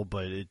barrel,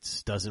 but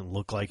it doesn't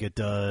look like it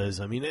does.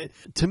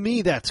 To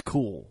me, that's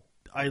cool.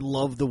 I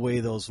love the way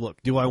those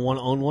look. Do I want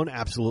to own one?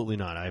 Absolutely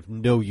not. I have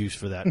no use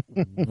for that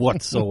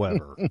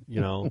whatsoever.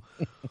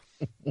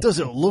 Does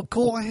it look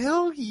cool?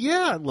 Hell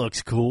yeah, it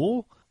looks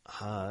cool.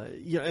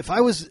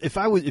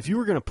 If you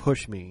were going to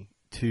push me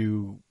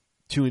to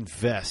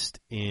invest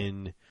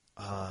in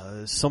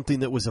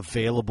something that was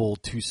available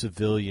to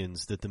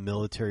civilians that the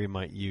military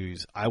might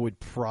use, I would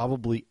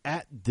probably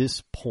at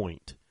this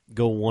point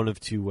go one of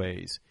two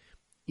ways.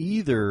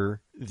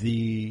 Either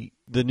the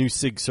new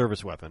SIG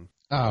service weapon.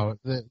 Oh,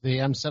 the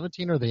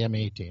M17 or the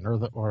M18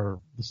 or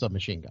the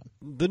submachine gun?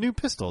 The new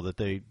pistol that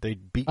they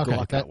beat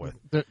Glock out with.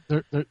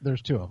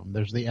 There's two of them.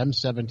 There's the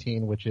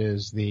M17, which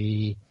is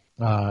the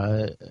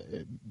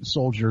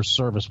soldier's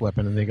service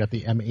weapon, and they got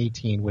the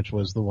M18, which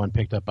was the one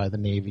picked up by the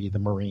Navy, the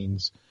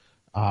Marines,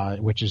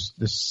 which is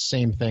the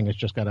same thing. It's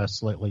just got a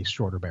slightly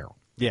shorter barrel.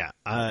 Yeah,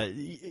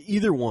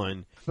 either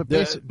one. But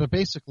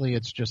basically,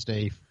 it's just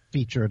a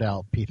featured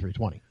out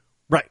P320.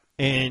 Right,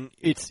 and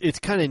it's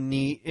kind of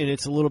neat, and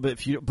it's a little bit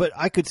few, but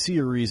I could see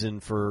a reason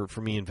for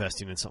me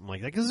investing in something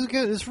like that because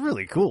it's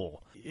really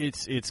cool.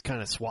 It's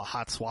kind of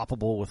hot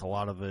swappable with a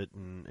lot of it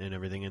and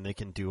everything, and they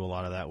can do a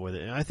lot of that with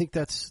it, and I think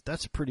that's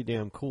pretty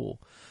damn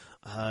cool.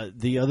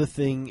 The other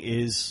thing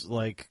is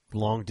like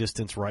long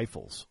distance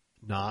rifles,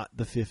 not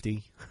the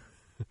 50,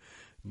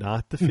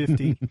 not the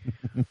 50,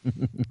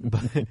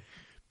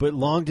 but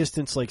long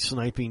distance like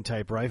sniping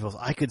type rifles.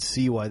 I could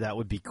see why that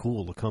would be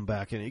cool to come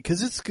back in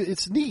because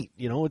it's neat,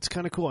 it's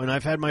kind of cool, and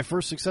I've had my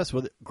first success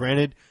with it.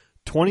 Granted,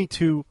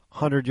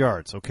 2,200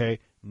 yards, okay,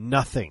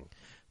 nothing.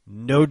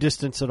 No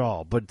distance at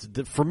all.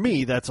 But for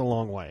me, that's a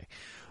long way.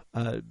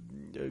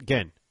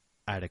 Again,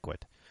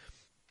 adequate.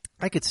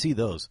 I could see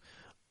those.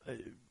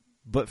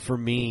 But for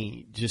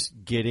me, just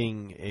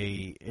getting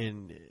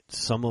in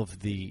some of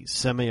the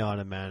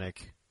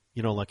semi-automatic,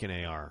 like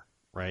an AR,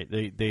 right?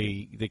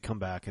 They come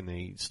back and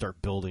they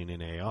start building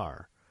an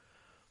AR.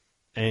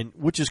 And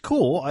which is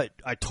cool.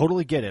 I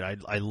totally get it.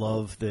 I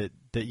love that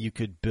you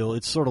could build.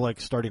 It's sort of like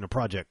starting a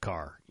project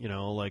car.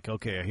 Like,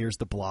 okay, here's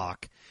the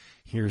block,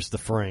 here's the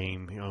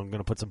frame. I'm going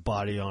to put some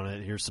body on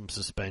it. Here's some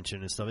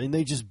suspension and stuff. And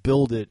they just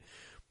build it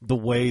the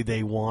way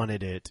they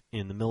wanted it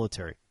in the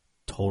military.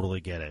 Totally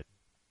get it.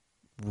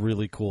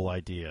 Really cool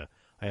idea.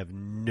 I have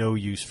no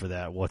use for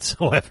that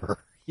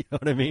whatsoever. You know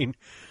what I mean?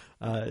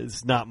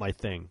 It's not my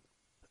thing.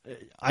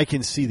 I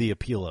can see the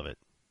appeal of it.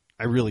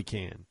 I really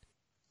can.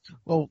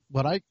 Well,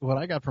 what I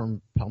got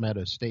from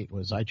Palmetto State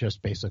was I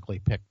just basically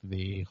picked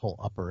the whole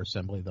upper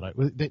assembly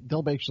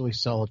they'll basically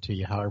sell it to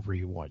you however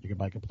you want. You can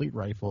buy a complete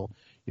rifle,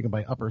 you can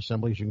buy upper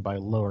assemblies, you can buy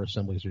lower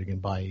assemblies, or you can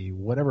buy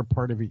whatever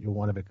part of it you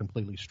want of it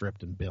completely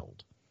stripped and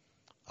build.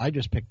 I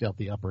just picked out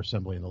the upper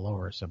assembly and the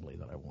lower assembly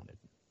that I wanted.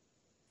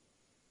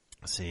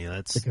 See,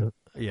 that's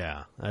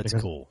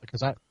cool.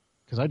 Because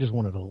I just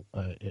wanted a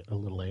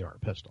little AR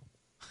pistol.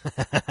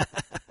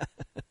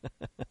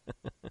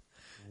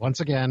 Once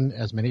again,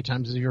 as many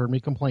times as you heard me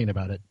complain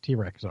about it,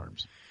 T-Rex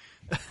arms.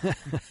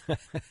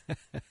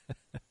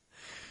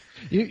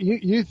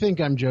 You think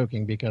I'm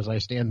joking because I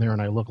stand there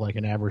and I look like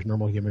an average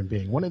normal human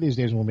being. One of these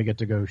days when we get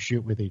to go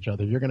shoot with each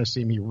other, you're going to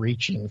see me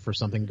reaching for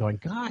something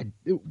going, God,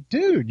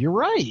 dude, you're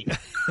right.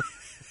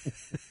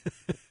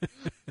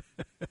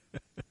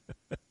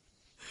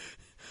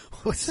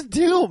 What's the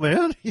deal,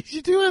 man?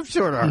 You do have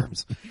short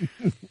arms.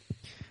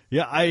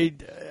 Yeah,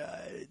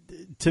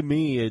 to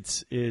me,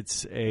 it's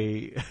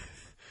a...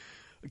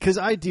 Because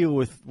I deal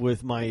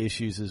with my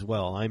issues as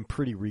well. I'm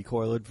pretty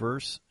recoil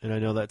adverse, and I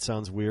know that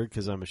sounds weird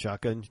because I'm a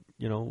shotgun,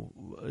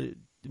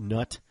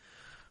 nut.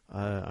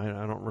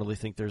 I don't really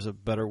think there's a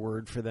better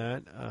word for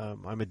that.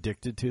 I'm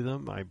addicted to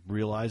them. I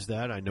realize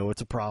that. I know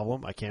it's a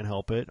problem. I can't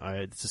help it.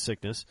 It's a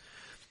sickness.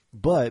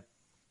 But,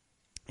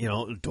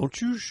 don't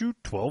you shoot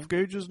 12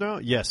 gauges now?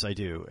 Yes, I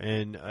do.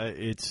 And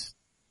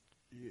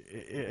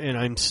and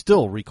I'm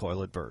still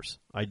recoil adverse.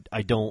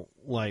 I don't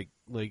like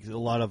a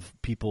lot of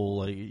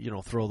people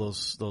throw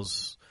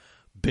those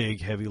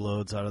big heavy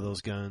loads out of those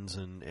guns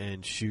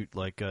and shoot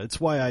it's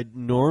why I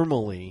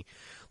normally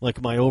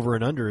my over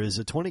and under is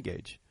a 20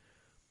 gauge,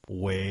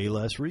 way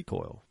less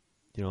recoil.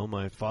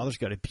 My father's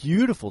got a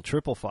beautiful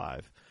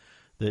 555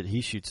 that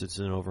he shoots. It's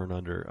an over and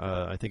under.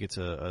 I think it's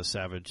a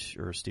Savage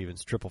or a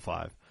Stevens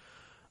 555.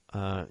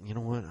 You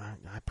know what?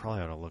 I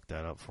probably ought to look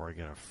that up before I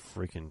get a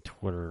freaking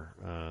Twitter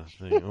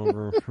thing.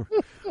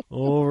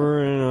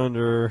 Over and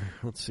under.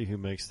 Let's see who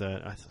makes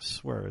that. I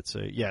swear it's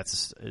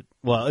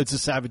a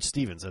Savage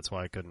Stevens. That's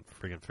why I couldn't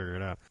freaking figure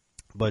it out.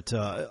 But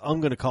I'm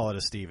going to call it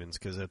a Stevens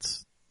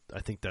because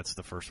I think that's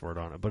the first word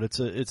on it. But it's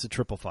a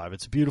 555.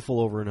 It's a beautiful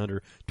over and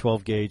under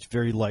 12 gauge,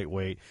 very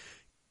lightweight.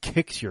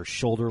 Kicks your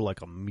shoulder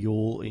like a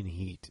mule in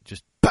heat.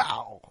 Just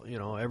pow!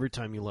 Every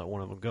time you let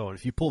one of them go. And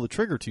if you pull the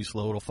trigger too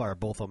slow, it'll fire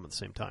both of them at the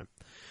same time,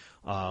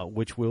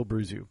 which will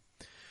bruise you.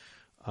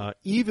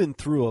 Even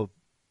through a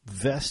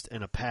vest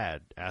and a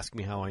pad, ask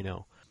me how I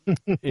know.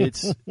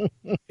 It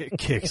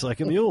kicks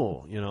like a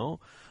mule,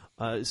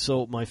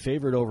 So my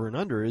favorite over and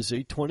under is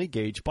a 20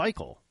 gauge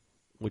Bicol,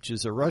 which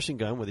is a Russian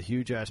gun with a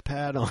huge ass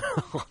pad on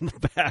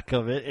the back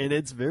of it, and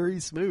it's very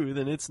smooth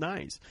and it's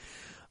nice.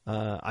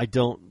 I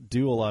don't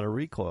do a lot of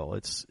recoil.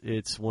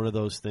 It's one of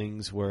those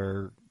things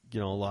where a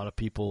lot of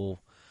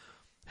people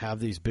have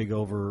these big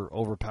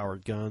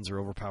overpowered guns or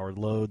overpowered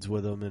loads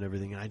with them and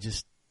everything. And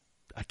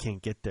I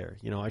can't get there.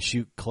 I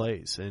shoot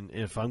clays, and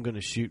if I'm going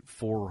to shoot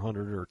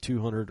 400 or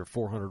 200 or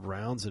 400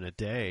 rounds in a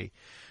day,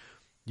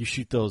 you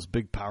shoot those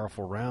big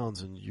powerful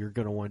rounds, and you're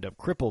going to wind up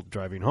crippled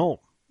driving home.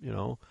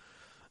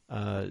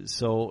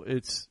 So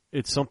it's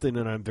something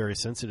that I'm very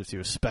sensitive to,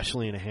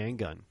 especially in a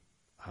handgun,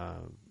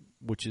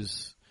 which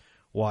is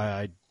why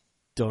I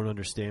don't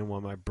understand why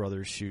my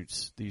brother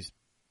shoots these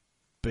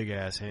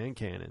big-ass hand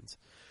cannons.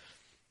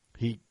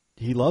 He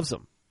loves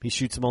them. He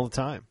shoots them all the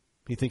time.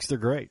 He thinks they're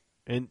great.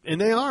 And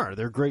they are.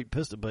 They're great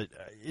pistol, but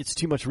it's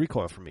too much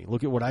recoil for me.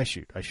 Look at what I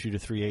shoot. I shoot a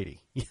 380.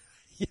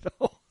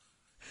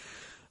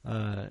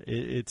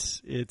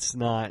 It's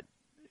not...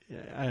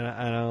 I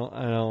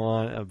don't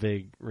want a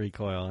big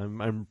recoil.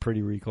 I'm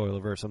pretty recoil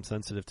averse. I'm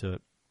sensitive to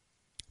it.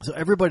 So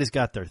everybody's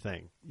got their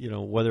thing,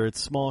 whether it's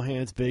small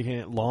hands, big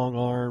hand, long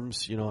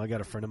arms. I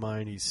got a friend of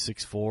mine. He's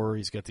 6'4".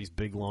 He's got these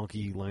big,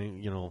 lanky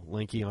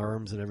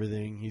arms and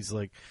everything. He's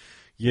like,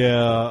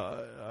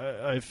 yeah,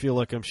 I feel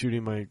like I'm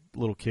shooting my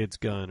little kid's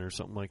gun or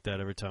something like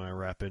that every time I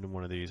wrap into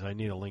one of these. I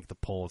need a length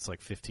of pole. It's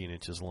like 15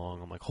 inches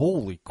long. I'm like,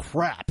 holy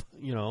crap,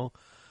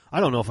 I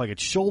don't know if I could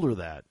shoulder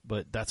that,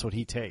 but that's what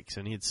he takes.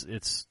 And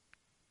it's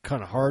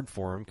kind of hard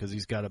for him because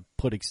he's got to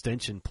put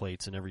extension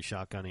plates in every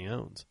shotgun he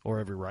owns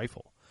or every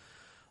rifle.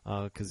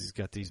 Because he's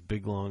got these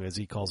big, long, as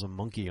he calls them,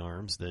 monkey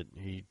arms that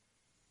he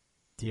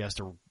has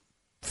to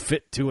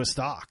fit to a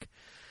stock.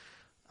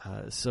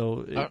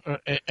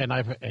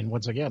 And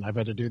once again, I've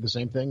had to do the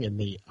same thing in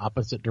the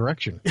opposite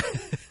direction.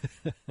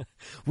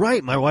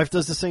 Right. My wife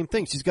does the same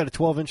thing. She's got a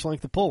 12-inch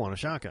length of pole on a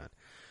shotgun.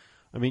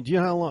 I mean, do you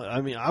know how long?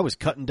 I mean, I was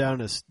cutting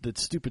down that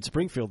stupid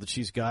Springfield that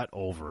she's got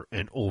over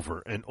and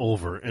over and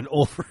over and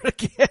over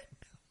again.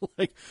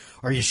 Like,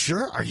 are you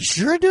sure? Are you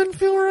sure it didn't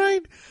feel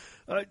right?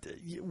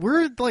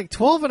 We're at like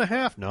 12 and a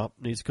half. Nope,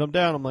 needs to come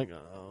down. I'm like,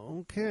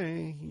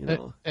 okay, you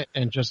know.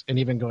 And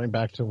even going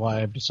back to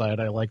why I've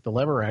decided I like the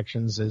lever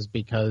actions is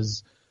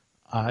because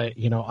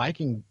I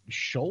can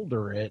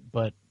shoulder it,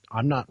 but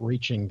I'm not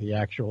reaching the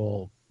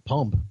actual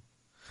pump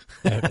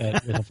with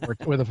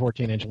a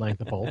 14-inch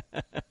length of pole.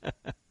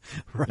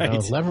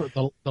 Right.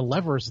 The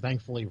lever's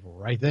thankfully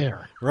right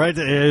there. Right.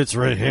 It's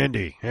right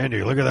handy.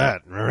 Handy. Look at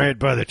that. Right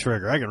by the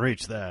trigger. I can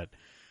reach that.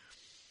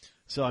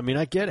 So, I mean,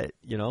 I get it.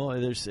 You know,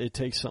 it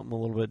takes something a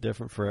little bit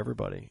different for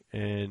everybody.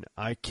 And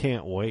I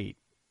can't wait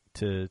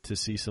to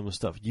see some of the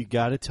stuff. You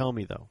got to tell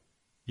me, though.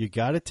 You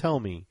got to tell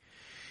me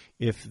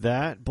if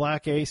that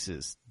Black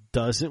Aces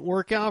doesn't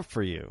work out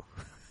for you,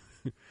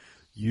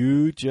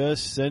 you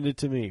just send it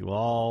to me. Well,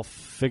 I'll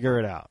figure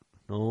it out.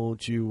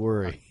 Don't you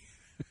worry.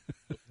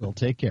 We'll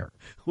take care.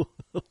 We'll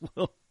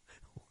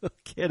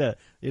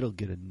it'll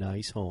get a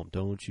nice home.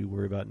 Don't you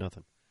worry about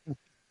nothing.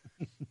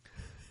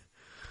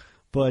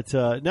 But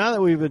now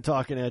that we've been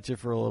talking at you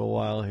for a little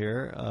while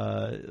here,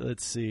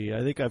 let's see.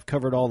 I think I've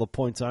covered all the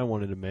points I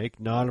wanted to make.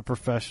 Not a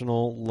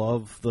professional.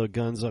 Love the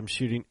guns I'm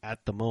shooting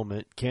at the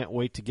moment. Can't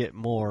wait to get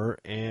more.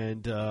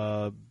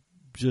 And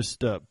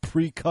just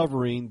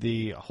pre-covering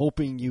the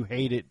hoping you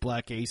hate it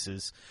Black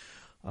Aces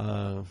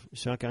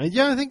shotgun.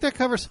 Yeah, I think that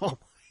covers all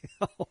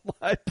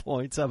my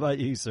points. How about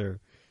you, sir?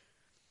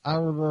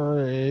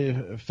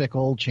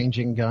 Fickle,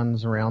 changing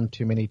guns around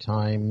too many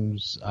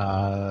times,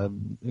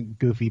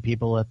 goofy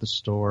people at the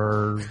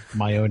store,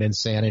 my own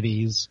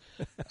insanities.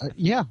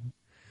 Yeah.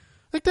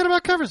 I think that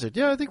about covers it.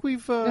 Yeah, I think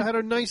we've had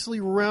a nicely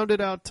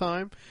rounded out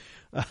time.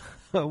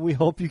 We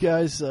hope you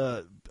guys,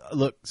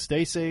 look,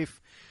 stay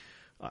safe.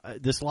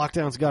 This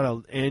lockdown's got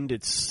to end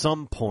at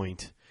some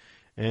point,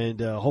 and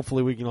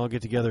hopefully we can all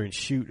get together and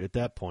shoot at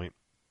that point.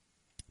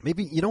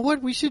 Maybe, you know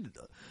what, we should...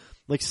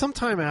 Like,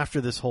 sometime after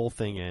this whole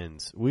thing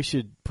ends, we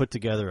should put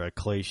together a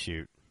clay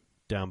shoot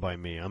down by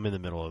me. I'm in the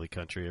middle of the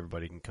country.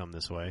 Everybody can come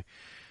this way.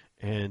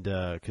 And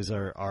because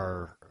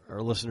our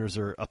listeners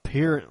are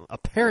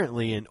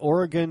apparently in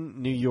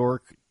Oregon, New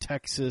York,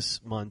 Texas,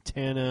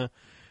 Montana,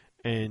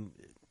 and,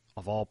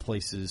 of all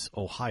places,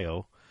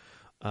 Ohio.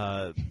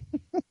 Hey,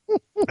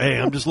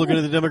 I'm just looking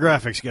at the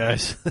demographics,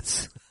 guys.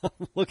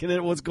 I'm looking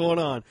at what's going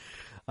on.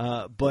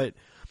 But...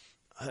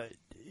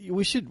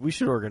 We should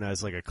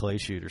organize like a clay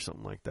shoot or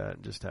something like that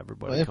and just have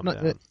everybody come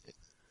down.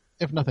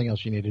 If nothing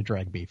else, you need to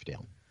drag beef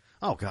down.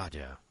 Oh, God,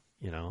 yeah.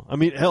 You know, I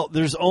mean, hell,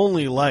 there's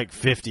only like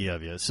 50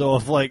 of you. So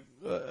if like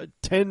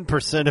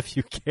 10% of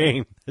you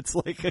came, it's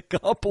like a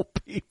couple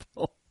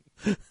people.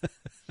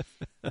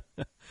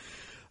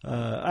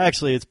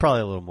 Actually, it's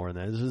probably a little more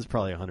than that. There's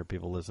probably 100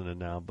 people listening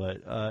now.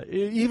 But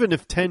even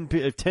if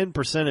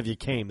 10% of you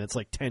came, that's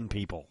like 10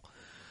 people.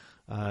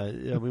 I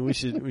mean, we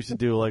should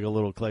do like a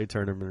little clay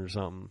tournament or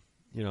something.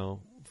 You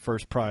know,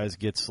 first prize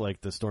gets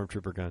like the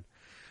Stormtrooper gun.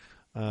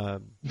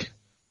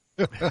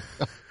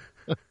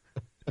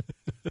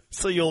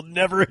 So you'll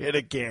never hit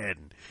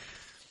again.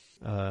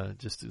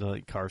 Just to,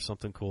 like, carve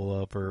something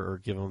cool up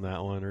or give them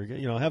that one, or,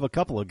 you know, have a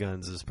couple of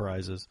guns as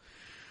prizes.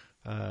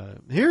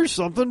 Here's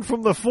something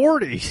from the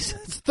 40s.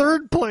 It's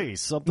third place.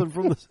 Something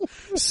from the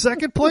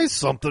second place.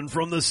 Something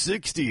from the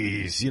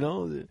 60s. You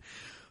know,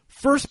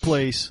 first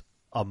place,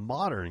 a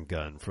modern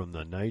gun from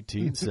the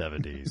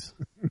 1970s.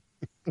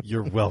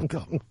 You're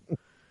welcome.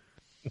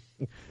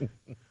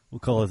 We'll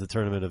call it the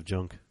Tournament of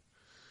Junk.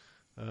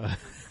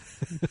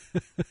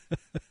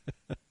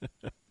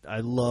 I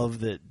love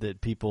that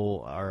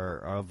people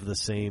are of the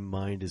same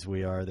mind as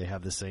we are. They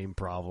have the same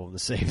problem, the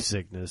same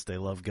sickness. They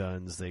love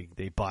guns.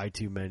 They buy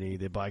too many.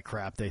 They buy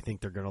crap they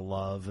think they're going to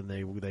love, and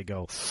they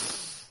go,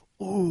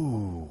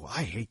 ooh,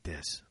 I hate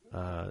this.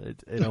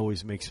 It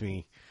always makes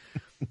me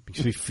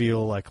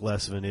feel like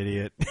less of an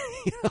idiot.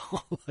 You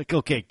know? Like,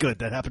 okay, good,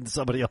 that happened to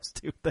somebody else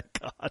too. Thank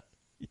God.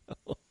 You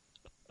know?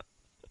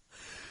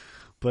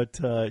 But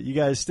you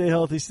guys stay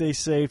healthy, stay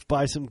safe,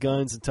 buy some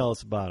guns, and tell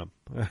us about them.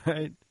 All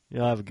right,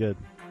 y'all have a good.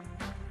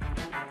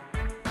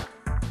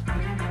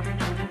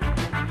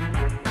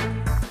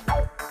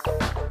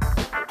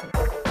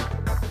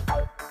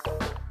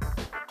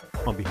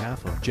 On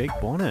behalf of Jake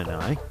Bona and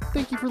I,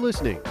 thank you for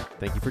listening.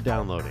 Thank you for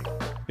downloading.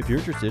 If you're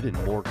interested in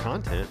more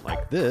content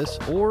like this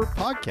or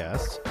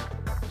podcasts,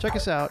 check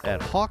us out at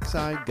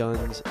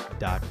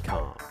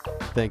hawkeyeguns.com.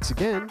 Thanks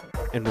again,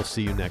 and we'll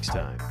see you next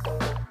time.